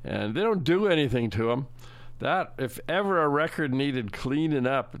 and they don't do anything to them. That, if ever a record needed cleaning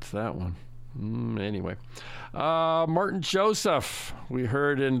up, it's that one. Anyway, Martin Joseph, we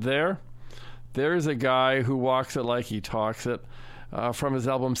heard in there. There's a guy who walks it like he talks it, from his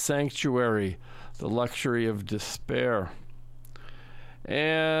album Sanctuary, The Luxury of Despair.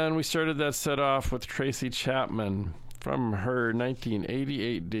 And we started that set off with Tracy Chapman from her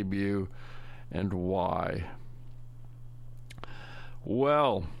 1988 debut, And Why.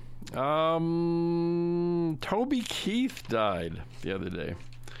 Well, Toby Keith died the other day.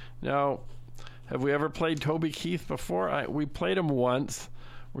 Now, have we ever played Toby Keith before? We played him once.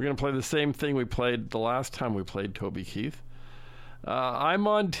 We're going to play the same thing we played the last time we played Toby Keith. I'm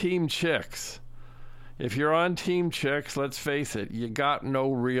on Team Chicks. If you're on Team Chicks, let's face it, you got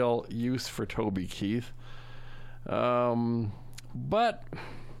no real use for Toby Keith. But,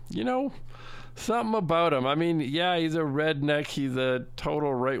 something about him. I mean, yeah, he's a redneck. He's a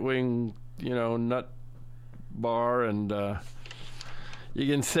total right-wing, nut bar. And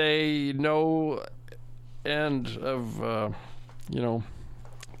you can say no end of,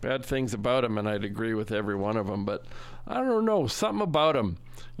 bad things about him, and I'd agree with every one of them. But I don't know, something about him.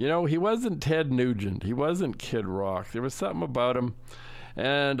 He wasn't Ted Nugent. He wasn't Kid Rock. There was something about him.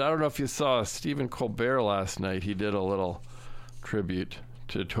 And I don't know if you saw Stephen Colbert last night. He did a little tribute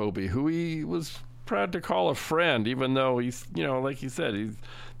to Toby, who he was proud to call a friend, even though he's, like he said,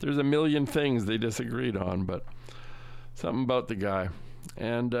 there's a million things they disagreed on, but something about the guy.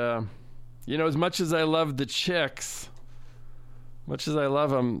 And, as much as I love the Chicks, much as I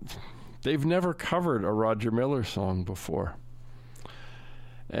love them, they've never covered a Roger Miller song before.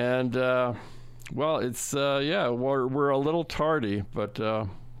 And, it's, we're a little tardy, but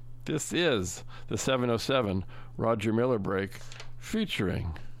this is the 707 Roger Miller break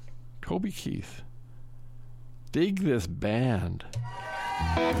featuring Toby Keith. Dig this band.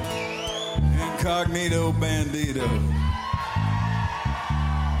 Incognito Bandito.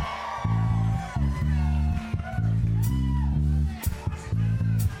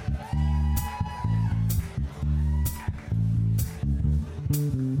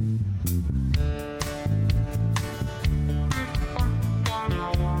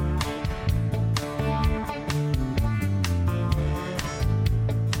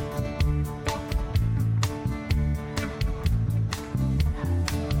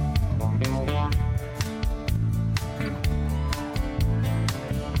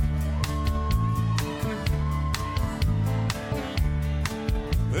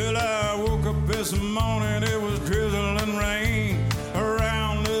 This morning it was drizzling rain.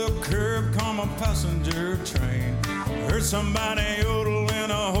 Around the curb come a passenger train. Heard somebody yodel in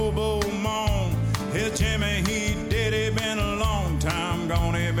a hobo moan. Hey Jimmy, he did it been a long time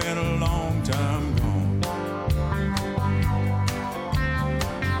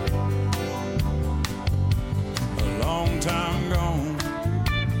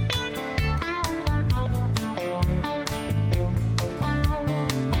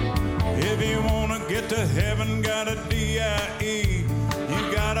heaven got a D-I-E.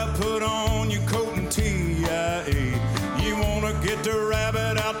 You gotta put on your coat and T-I-E. You wanna get the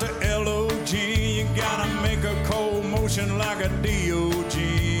rabbit out to L-O-G. You gotta make a cold motion like a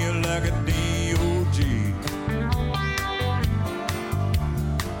D-O-G, like a D-O-G.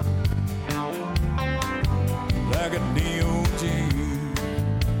 Like a D-O-G.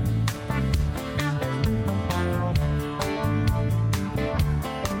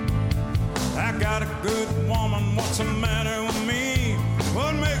 I got a good woman, what's the matter with me?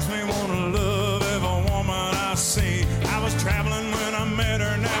 What makes me wanna love every woman I see? I was traveling when I met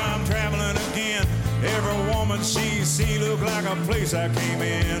her, now I'm traveling again. Every woman she see look like a place I came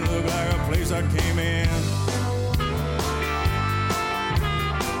in, look like a place I came in.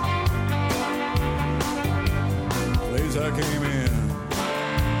 Place I came in.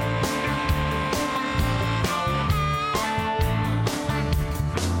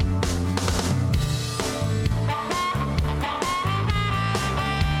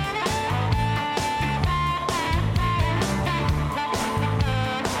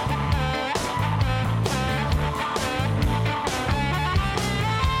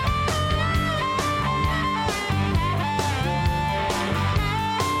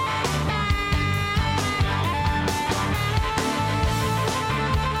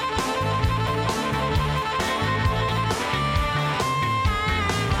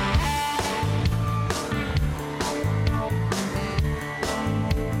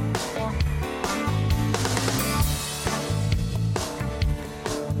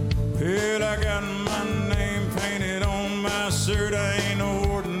 Well, I got my name painted on my shirt. I ain't no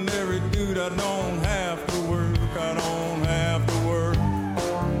ordinary dude. I don't have to work. I don't have to work.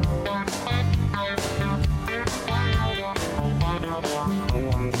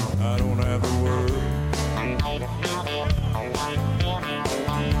 I don't have to work.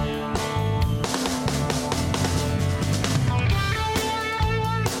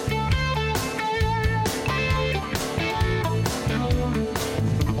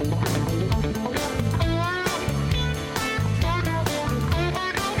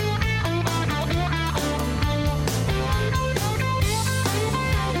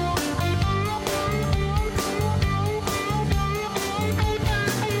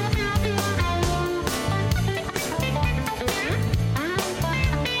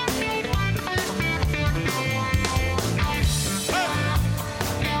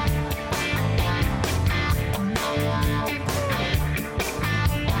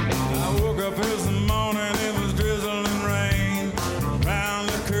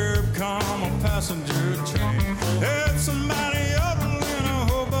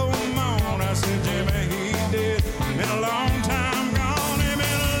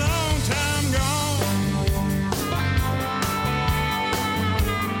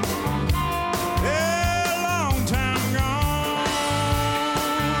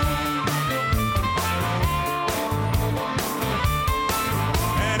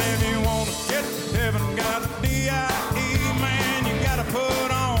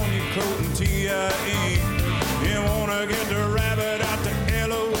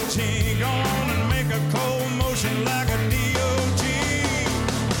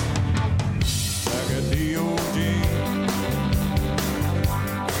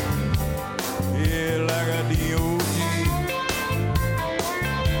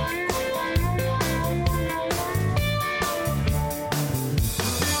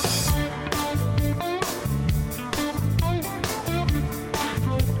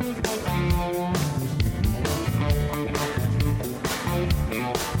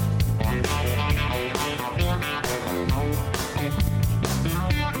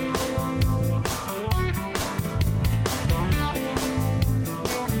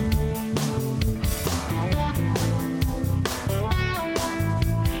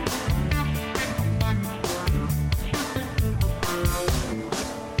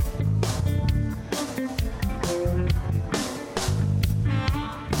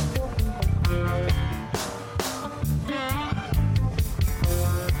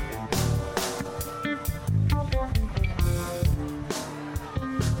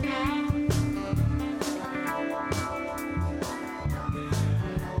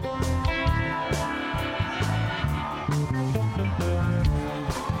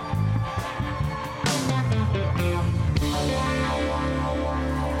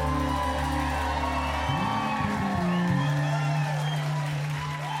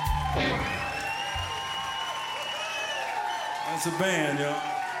 It's a band, yo.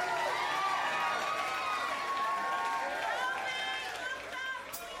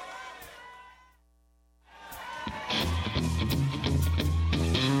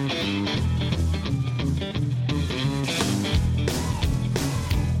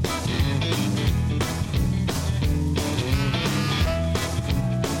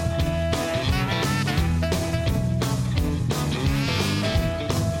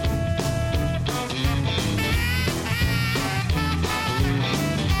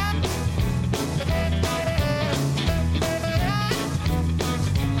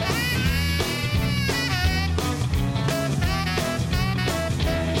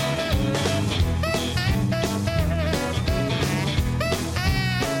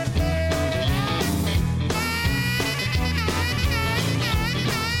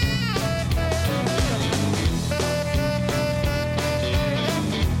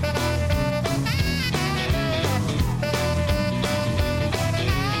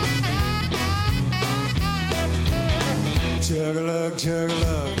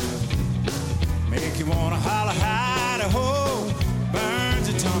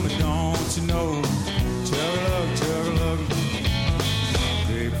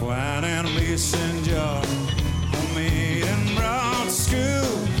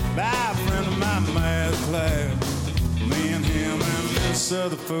 so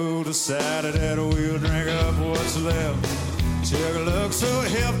the fool decided that we'll drink up what's left. Chug-a-lug, so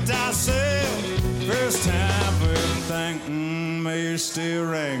help thyself. First time for everything, may you still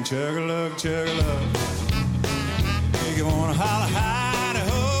ring. Chug-a-lug, chug-a-lug. Make you wanna holler,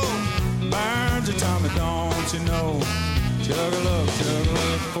 hi-de-ho. Burns your tummy, don't you know? Chug-a-lug,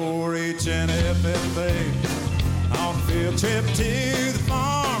 chug-a-lug, 4-H and FFA. On the field trip to the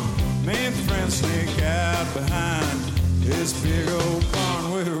farm, me and friends sneak out behind this big old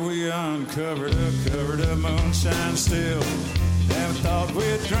barn where we covered up moonshine still. Never thought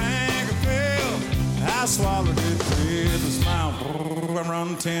we'd drink a pill. I swallowed it with a smile. I'm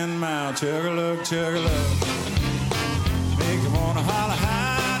running 10 miles. Chug-a-lug, chug-a-lug. Make you wanna holler,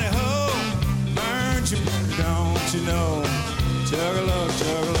 hi-de-ho. Burns you, don't you know? Chug-a-lug,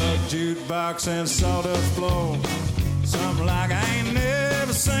 chug-a-lug, jukebox and sawdust floor. Something like I ain't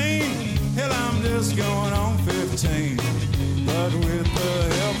never seen. Hell, I'm just going on 15. But with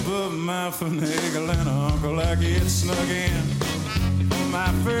the help of my finagling uncle, I get snuck in. For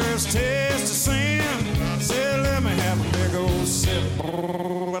my first taste of sin, said let me have a big old sip.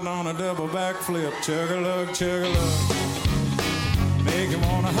 And on a double backflip, chug-a-lug, chug-a-lug. Make you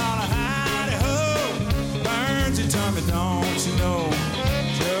wanna holler, hi-de-ho. Burns your tummy, don't you know?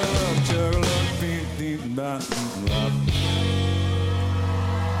 Chug-a-lug, chug-a-lug, beat-beat-bot.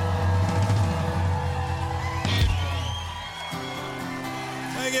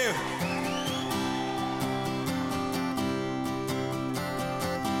 Thank you.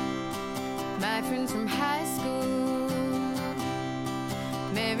 My friends from high school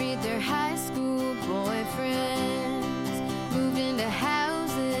married their high school boyfriends, moved into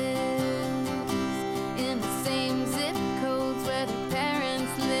houses in the same zip codes where their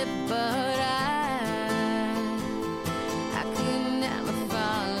parents lived, but I could never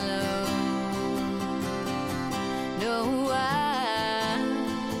follow. No,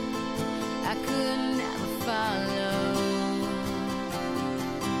 I could never follow.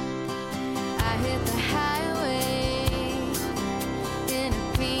 I hit the highway in a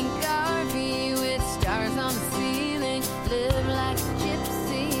pink RV.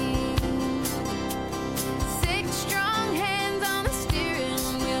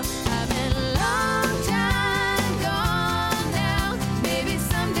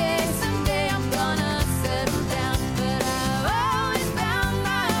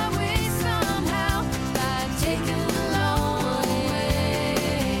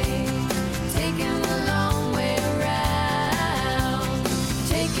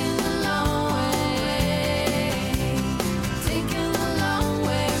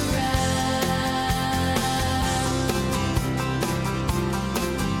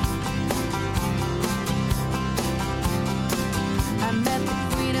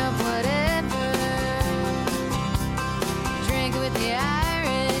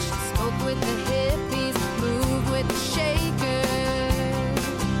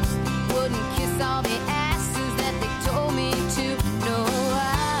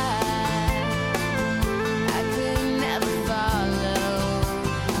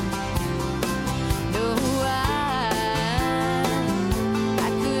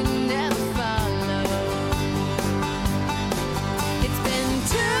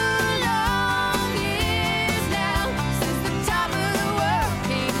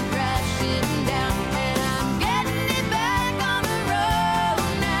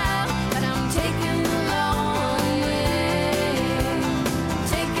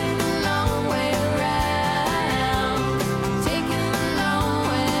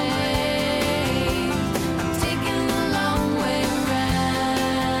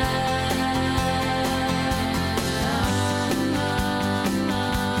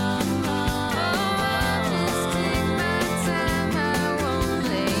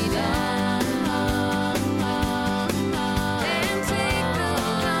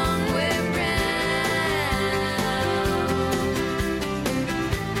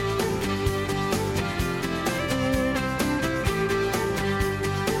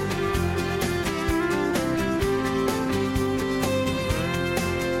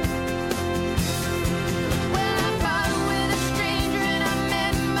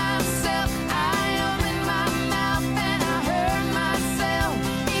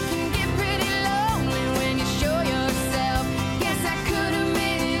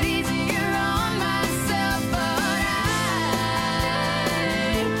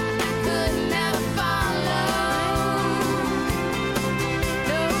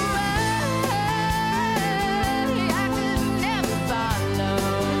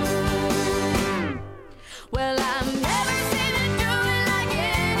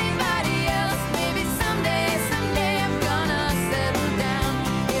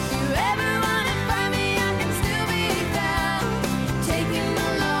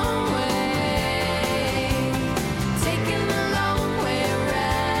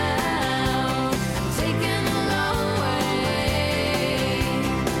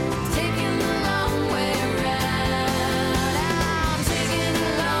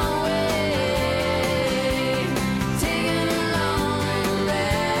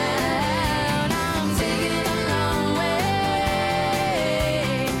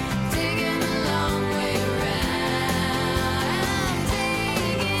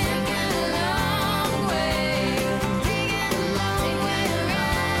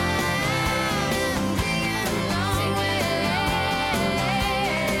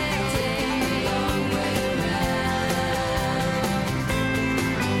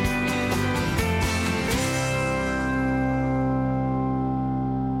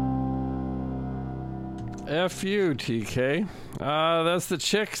 F-U, TK. That's the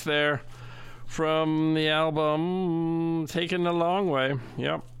Chicks there from the album Taking the Long Way.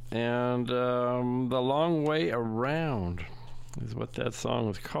 Yep. And The Long Way Around is what that song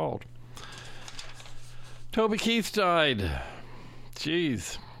was called. Toby Keith died.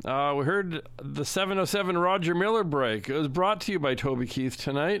 Jeez. We heard the 707 Roger Miller break. It was brought to you by Toby Keith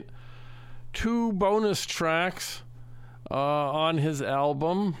tonight. 2 bonus tracks on his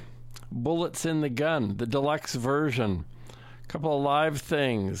album, Bullets in the Gun, the deluxe version. A couple of live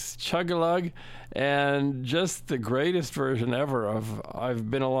things, Chug-a-Lug, and just the greatest version ever of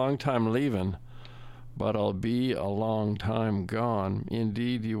I've Been a Long Time Leaving, but I'll Be a Long Time Gone.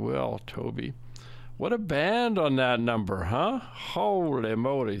 Indeed you will, Toby. What a band on that number, huh? Holy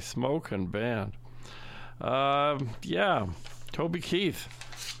moly, smoking band. Yeah, Toby Keith.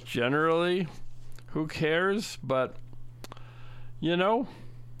 Generally, who cares? But, you know,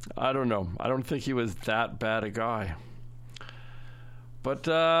 I don't know. I don't think he was that bad a guy. But,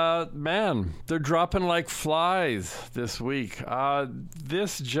 man, they're dropping like flies this week.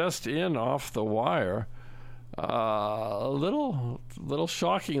 This just in off the wire. A little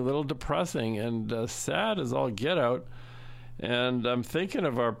shocking, a little depressing, and sad as all get out. And I'm thinking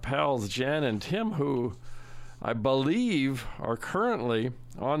of our pals Jan and Tim, who I believe are currently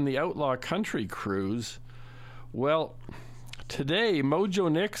on the Outlaw Country cruise. Well, today Mojo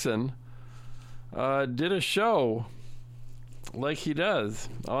Nixon did a show like he does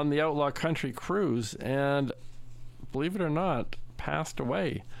on the Outlaw Country cruise, and believe it or not, passed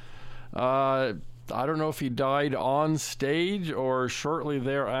away. I don't know if he died on stage or shortly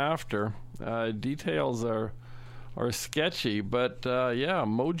thereafter. Details are sketchy, but yeah,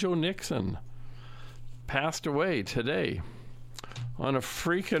 Mojo Nixon passed away today on a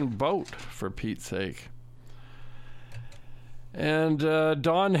freaking boat, for Pete's sake. And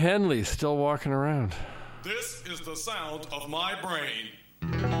Don Henley still walking around. This is the sound of my brain.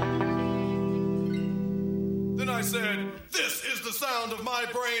 Then I said, this is the sound of my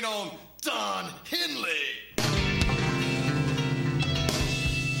brain on Don Henley.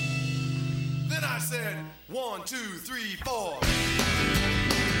 Then I said, 1, 2, 3, 4.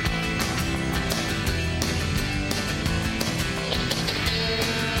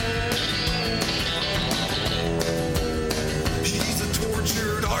 He's a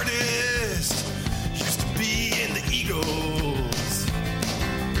tortured artist, used to be in the Eagles.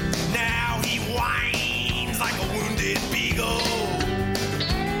 Now he whines like a wounded beagle.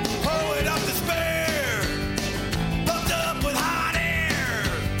 Poet of despair, puffed up with hot air.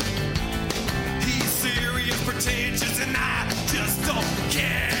 He's serious, pretentious, and I just don't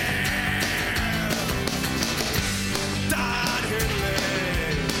care. Don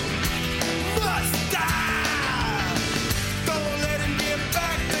Henley must die. Don't let him get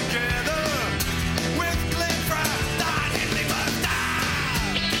back together with Glenn Fry. Don Henley must die.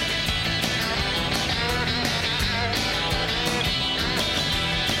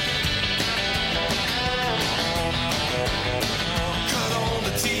 Cut on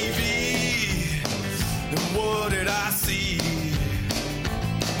the TV, and what did I see?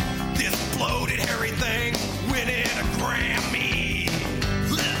 This bloated, hairy thing winning a Grammy.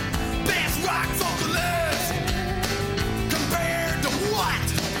 Best rock vocalist compared to what?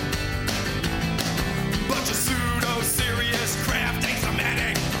 Bunch of pseudo-serious craft,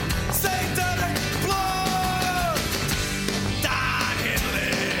 asthmatic, satanic blood. Don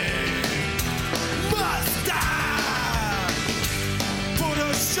Henley must die. Put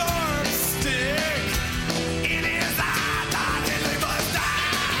a sharp stick in his eye. Don Henley must die.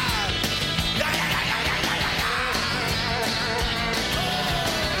 Yeah, yeah, yeah, yeah, yeah, yeah, yeah.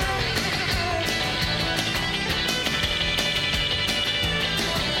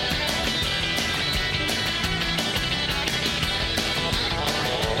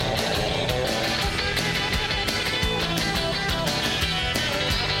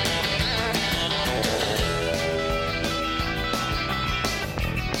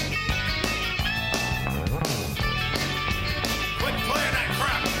 Quit playing that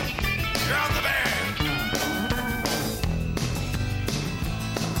crap. You're on the band.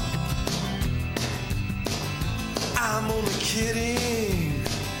 I'm only kidding.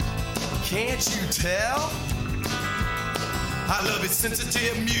 Can't you tell? I love its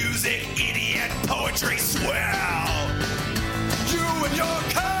sensitive music, idiot poetry swell. You and your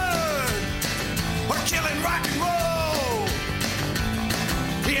kind are killing rock and roll.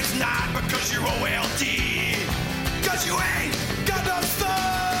 It's not because you're OLD, cause you ain't got no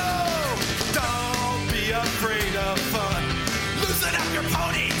soul. Don't be afraid of fun. Loosen up your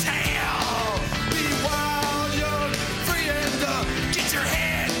ponytail. Be wild, young, free, and get your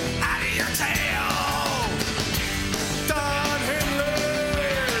head out of your tail.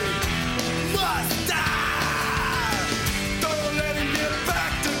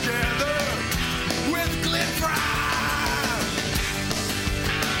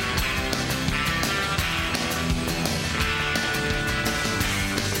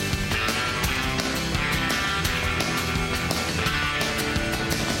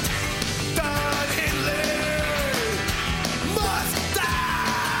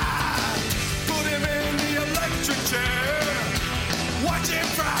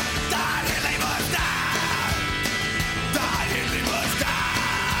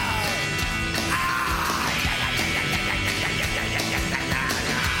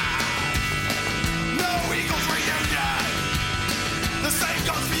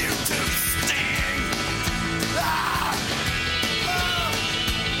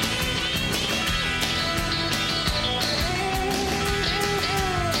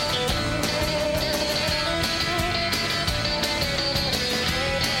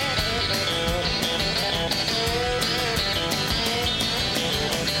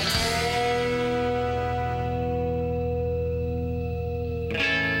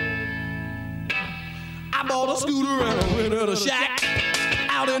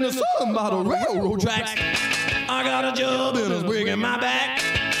 in the sun by the railroad tracks. I got a job and it's breaking my back.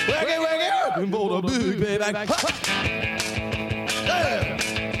 Working for the big payback. Yeah.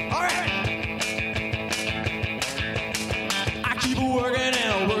 All right. I keep working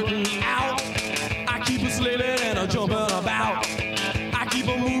and working out. I keep slaving and jumping about. I keep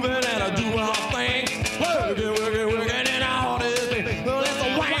moving and doing my thing. Working and all this thing. Well, it's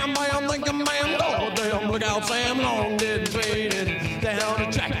a wham, bam, thinking, bam, oh, damn, look out, Sam Long did trading down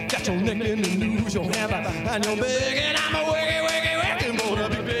the track. Got your neck in the news, your hammer, and your big, and I'm a working for the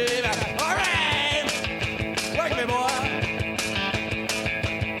big baby. All right, work me, boy.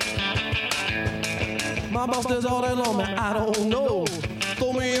 My boss does all that long, man, I don't know.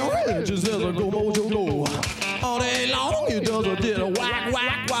 Throw me in red, just as a go mojo go. All day long, he does a did a whack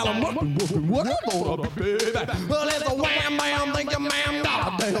while I'm working for the baby. Well, it's a wham bam, think your man,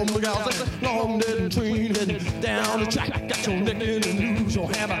 goddamn, look out, long dead train heading down the track. Got your neck in the news, your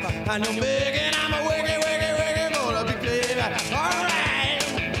hammer, and your big, and I'm a working for the big baby. All right,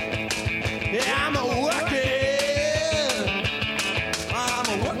 yeah, I'm a working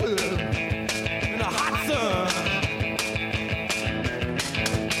in the hot sun.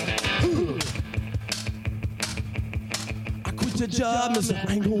 The job, mister,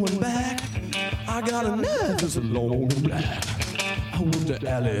 I ain't going back. I got a knife that's long and black. I work the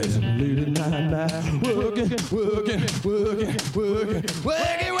alleys and late at night. Working. Oh,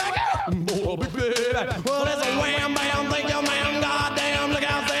 big baby. Well, there's a wham, bam, think your man, goddamn, look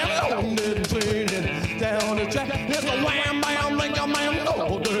out there. Long dead training down the track. There's a wham, bam, think your man,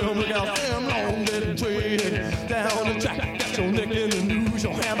 oh, damn, look out there. Long dead training down the track. Got your neck in the news,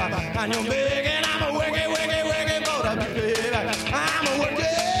 your hammer, and your big, and I'm a working for the big baby. I'm a working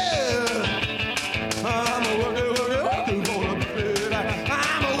for the baby.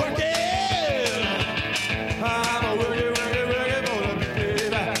 I'm a working for the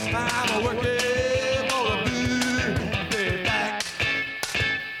baby. I'm a working for the baby.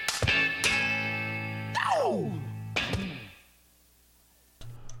 No!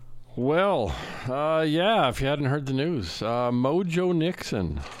 Well, yeah, if you hadn't heard the news, Mojo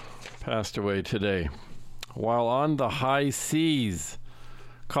Nixon passed away today while on the high seas,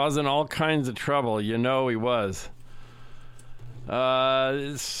 causing all kinds of trouble. You know he was.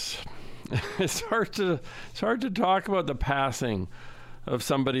 It's hard to talk about the passing of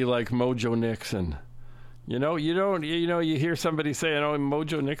somebody like Mojo Nixon. You hear somebody saying, "Oh,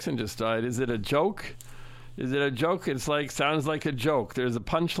 Mojo Nixon just died." Is it a joke? Is it a joke? It's like, sounds like a joke. There's a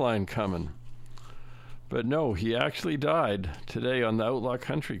punchline coming. But no, he actually died today on the Outlaw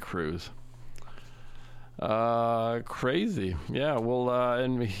Country cruise. Crazy. Yeah, well,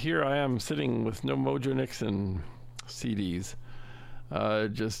 and here I am sitting with no Mojo Nixon CDs,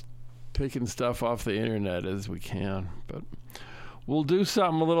 just picking stuff off the internet as we can. But we'll do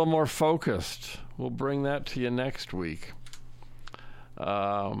something a little more focused. We'll bring that to you next week. Yeah,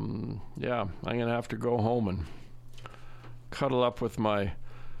 I'm going to have to go home and cuddle up with my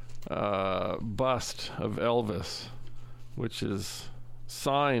bust of Elvis, which is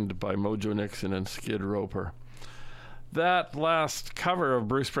signed by Mojo Nixon and Skid Roper. That last cover of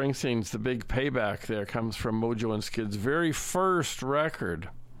Bruce Springsteen's The Big Payback there comes from Mojo and Skid's very first record.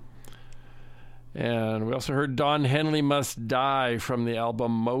 And we also heard Don Henley Must Die from the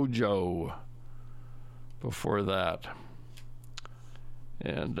album Mojo before that.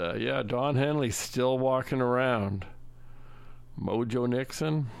 And yeah, Don Henley still walking around. Mojo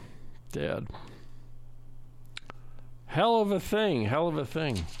Nixon, dead. Hell of a thing.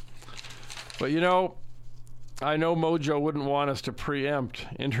 But I know Mojo wouldn't want us to preempt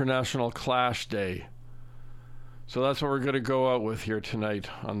International Clash Day. So that's what we're going to go out with here tonight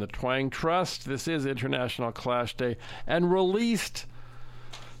on the TwangTrust. This is International Clash Day, and released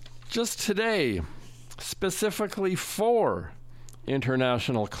just today, specifically for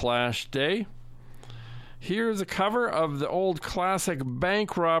International Clash Day. Here's a cover of the old classic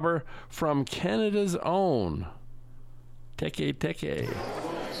Bank Robber from Canada's own Teke Teke.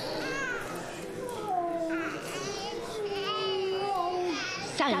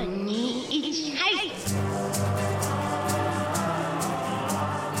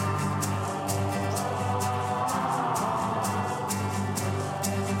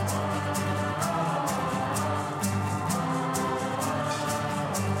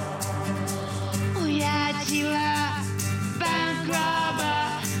親父はバンクローバ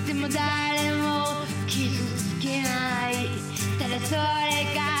ーでも誰も傷つけないただそれ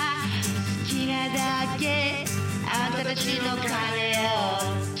が好きなだけあんたたちの金を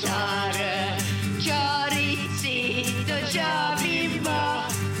取る調理師と庶民も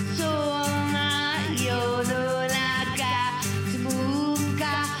そんな世の中文化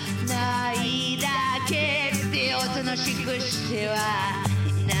くしては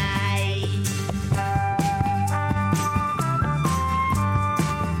いない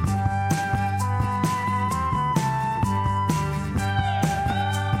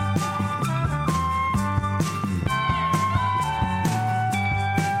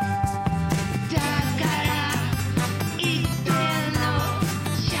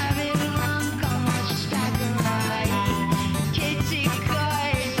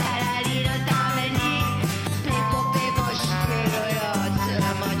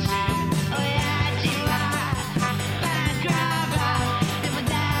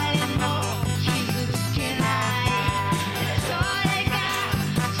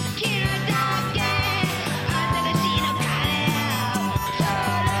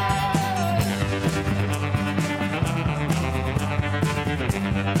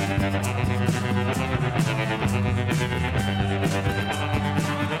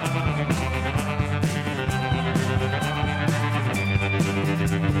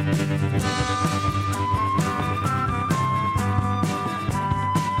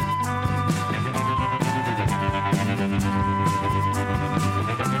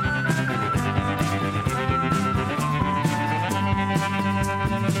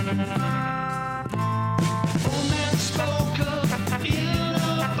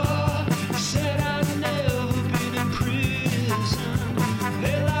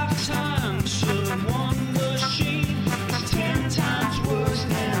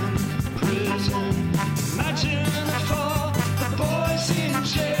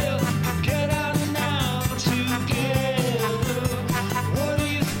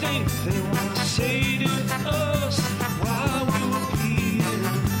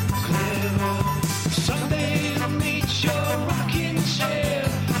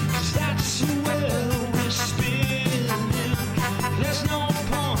There's no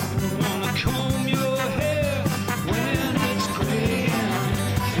point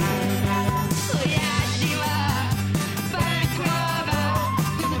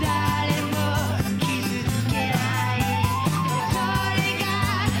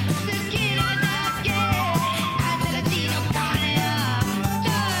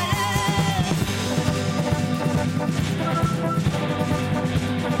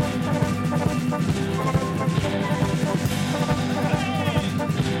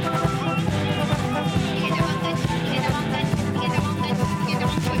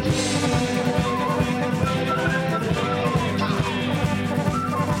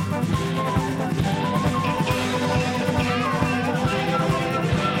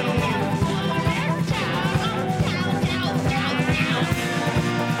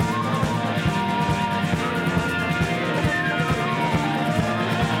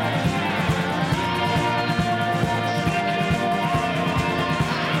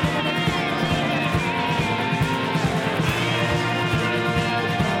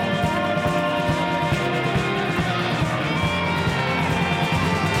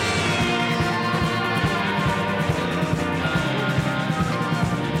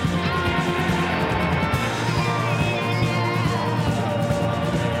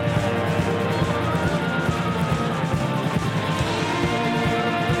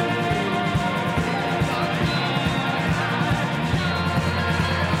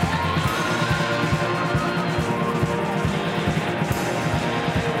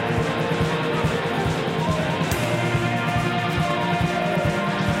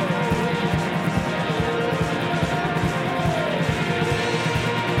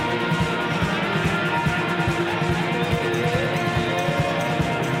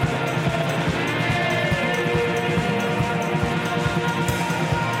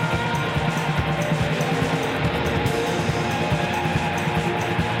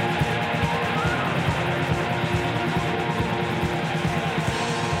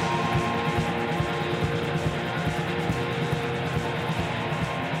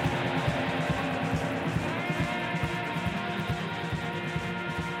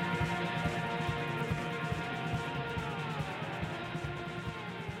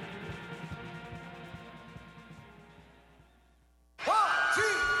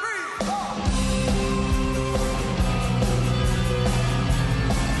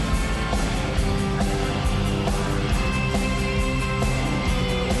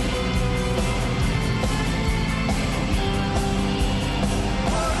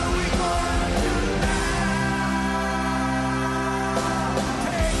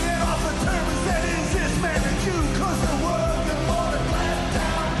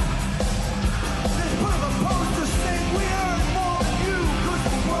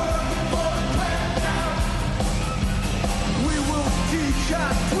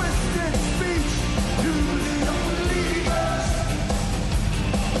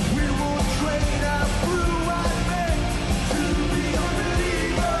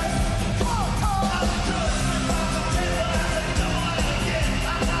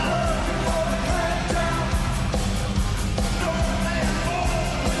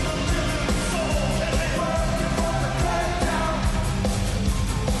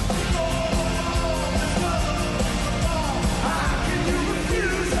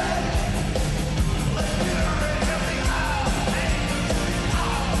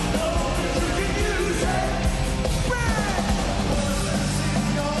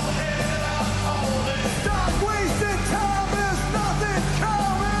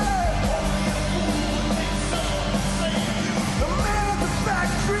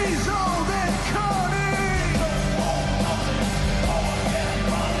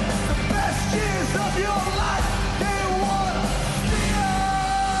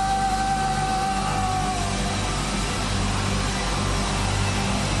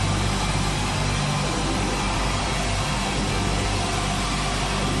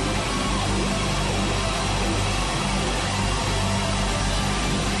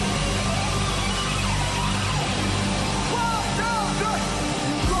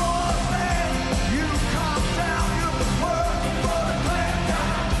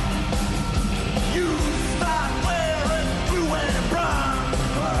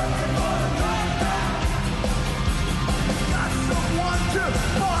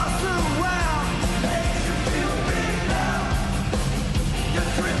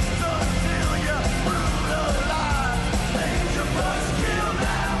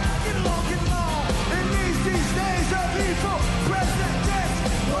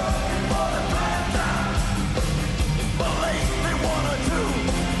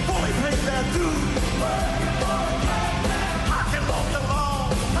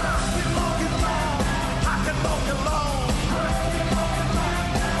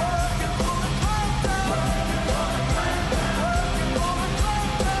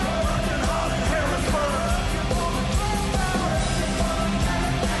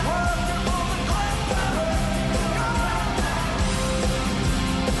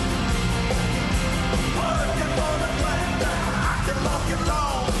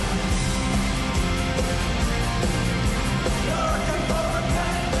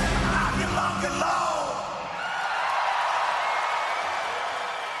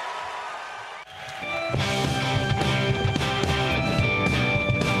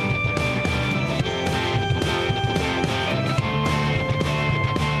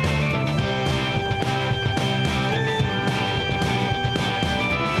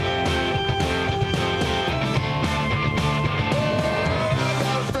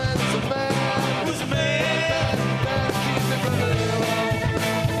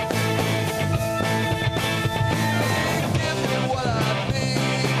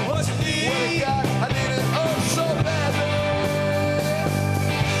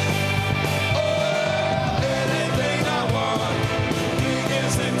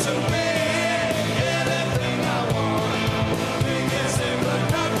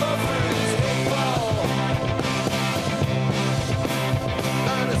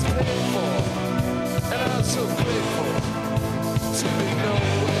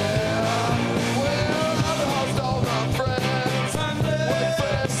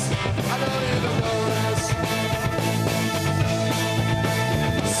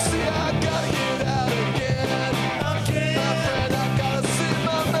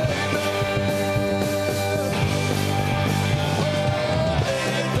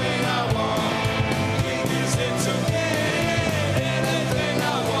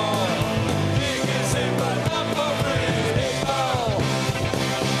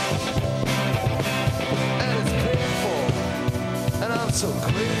so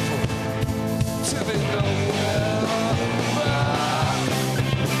grateful to be nowhere.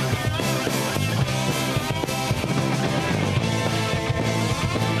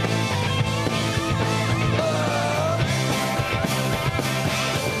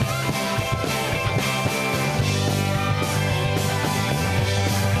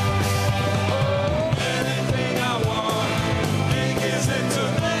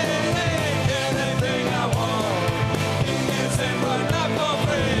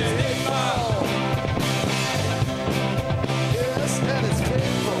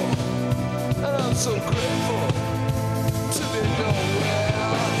 So grateful to be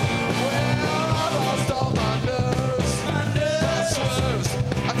nowhere. Well, I lost all my nerves, my swerves.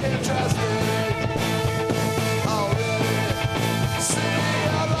 I can't translate already. See, I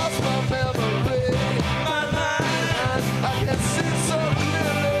lost my memory, my mind. I can see so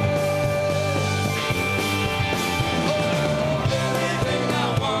clearly. Oh, anything I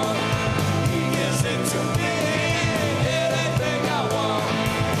want, he gives it to me. Anything I want,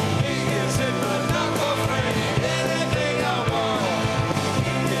 he gives it to me.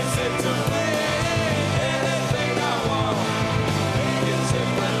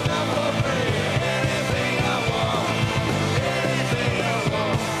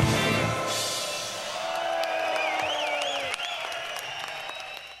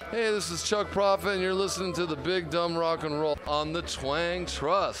 Hey, this is Chuck Prophet, and you're listening to the Big Dumb Rock and Roll on the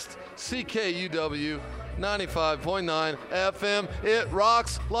TwangTrust. CKUW 95.9 FM. It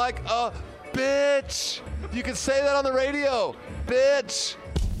rocks like a bitch. You can say that on the radio. Bitch.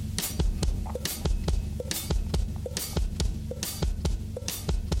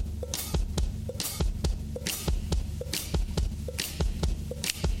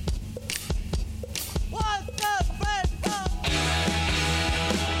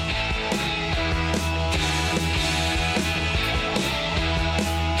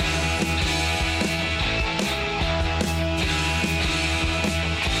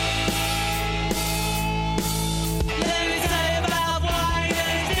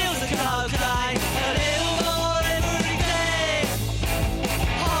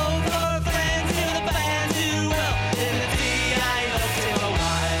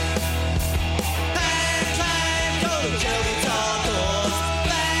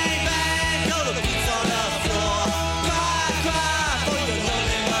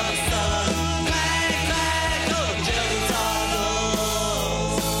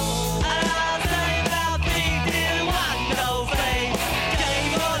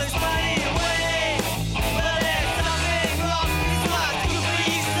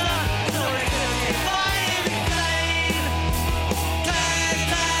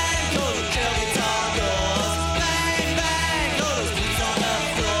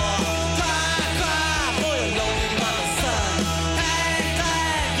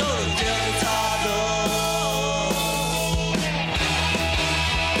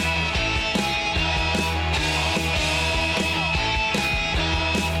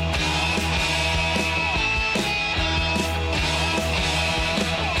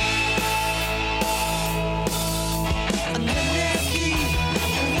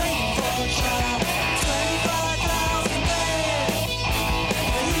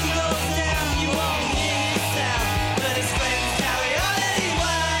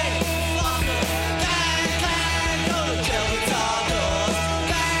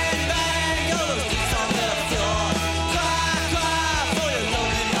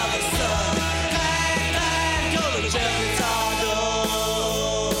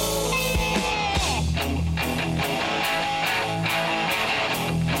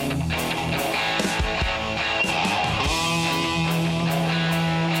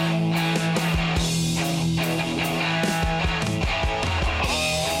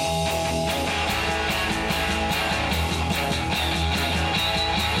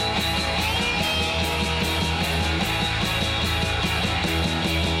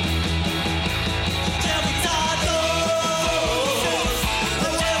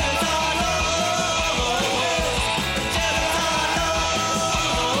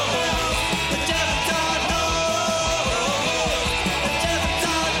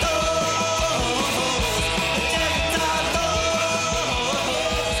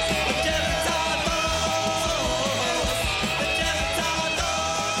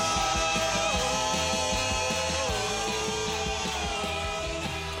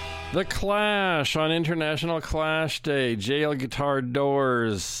 The Clash on International Clash Day. Jail Guitar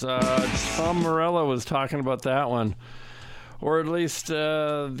Doors. Tom Morello was talking about that one. Or at least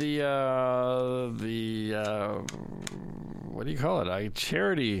what do you call it? A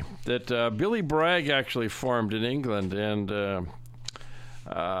charity that Billy Bragg actually formed in England. And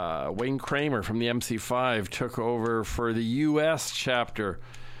Wayne Kramer from the MC5 took over for the U.S. chapter,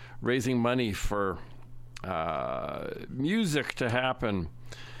 raising money for music to happen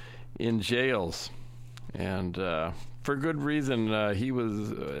in jails. And for good reason. He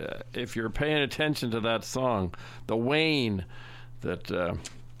was, if you're paying attention to that song, the Wayne that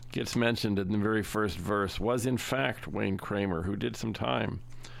gets mentioned in the very first verse was in fact Wayne Kramer, who did some time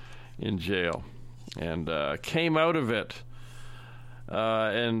in jail and came out of it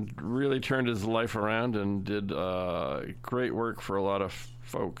and really turned his life around and did great work for a lot of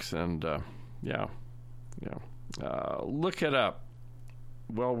folks. And look it up.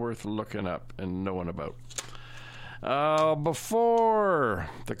 Well worth looking up and knowing about. Before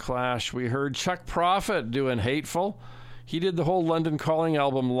the Clash, we heard Chuck Prophet doing Hateful. He did the whole London Calling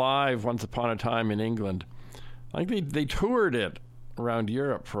album live once upon a time in England. I think they toured it around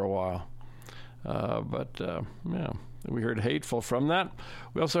Europe for a while. We heard Hateful from that.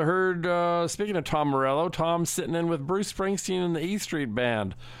 We also heard, speaking of Tom Morello, Tom sitting in with Bruce Springsteen and the E Street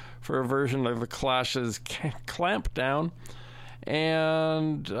Band for a version of the Clash's Clamp Down.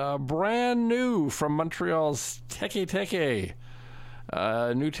 And brand new from Montreal's Teke Teke.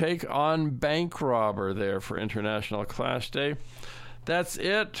 New take on Bank Robber there for International Clash Day. That's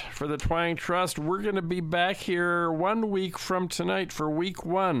it for the TwangTrust. We're going to be back here 1 week from tonight for week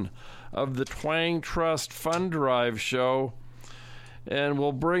 1 of the TwangTrust Fund Drive show. And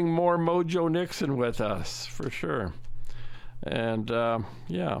we'll bring more Mojo Nixon with us, for sure. And,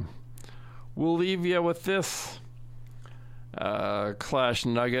 we'll leave you with this Clash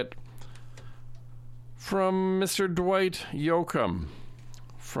nugget from Mr. Dwight Yoakam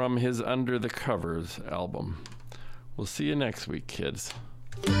from his Under the Covers album. We'll see you next week, kids.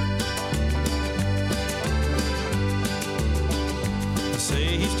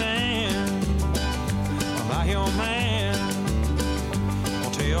 Say he stand by your man.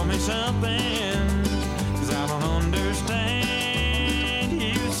 Tell me something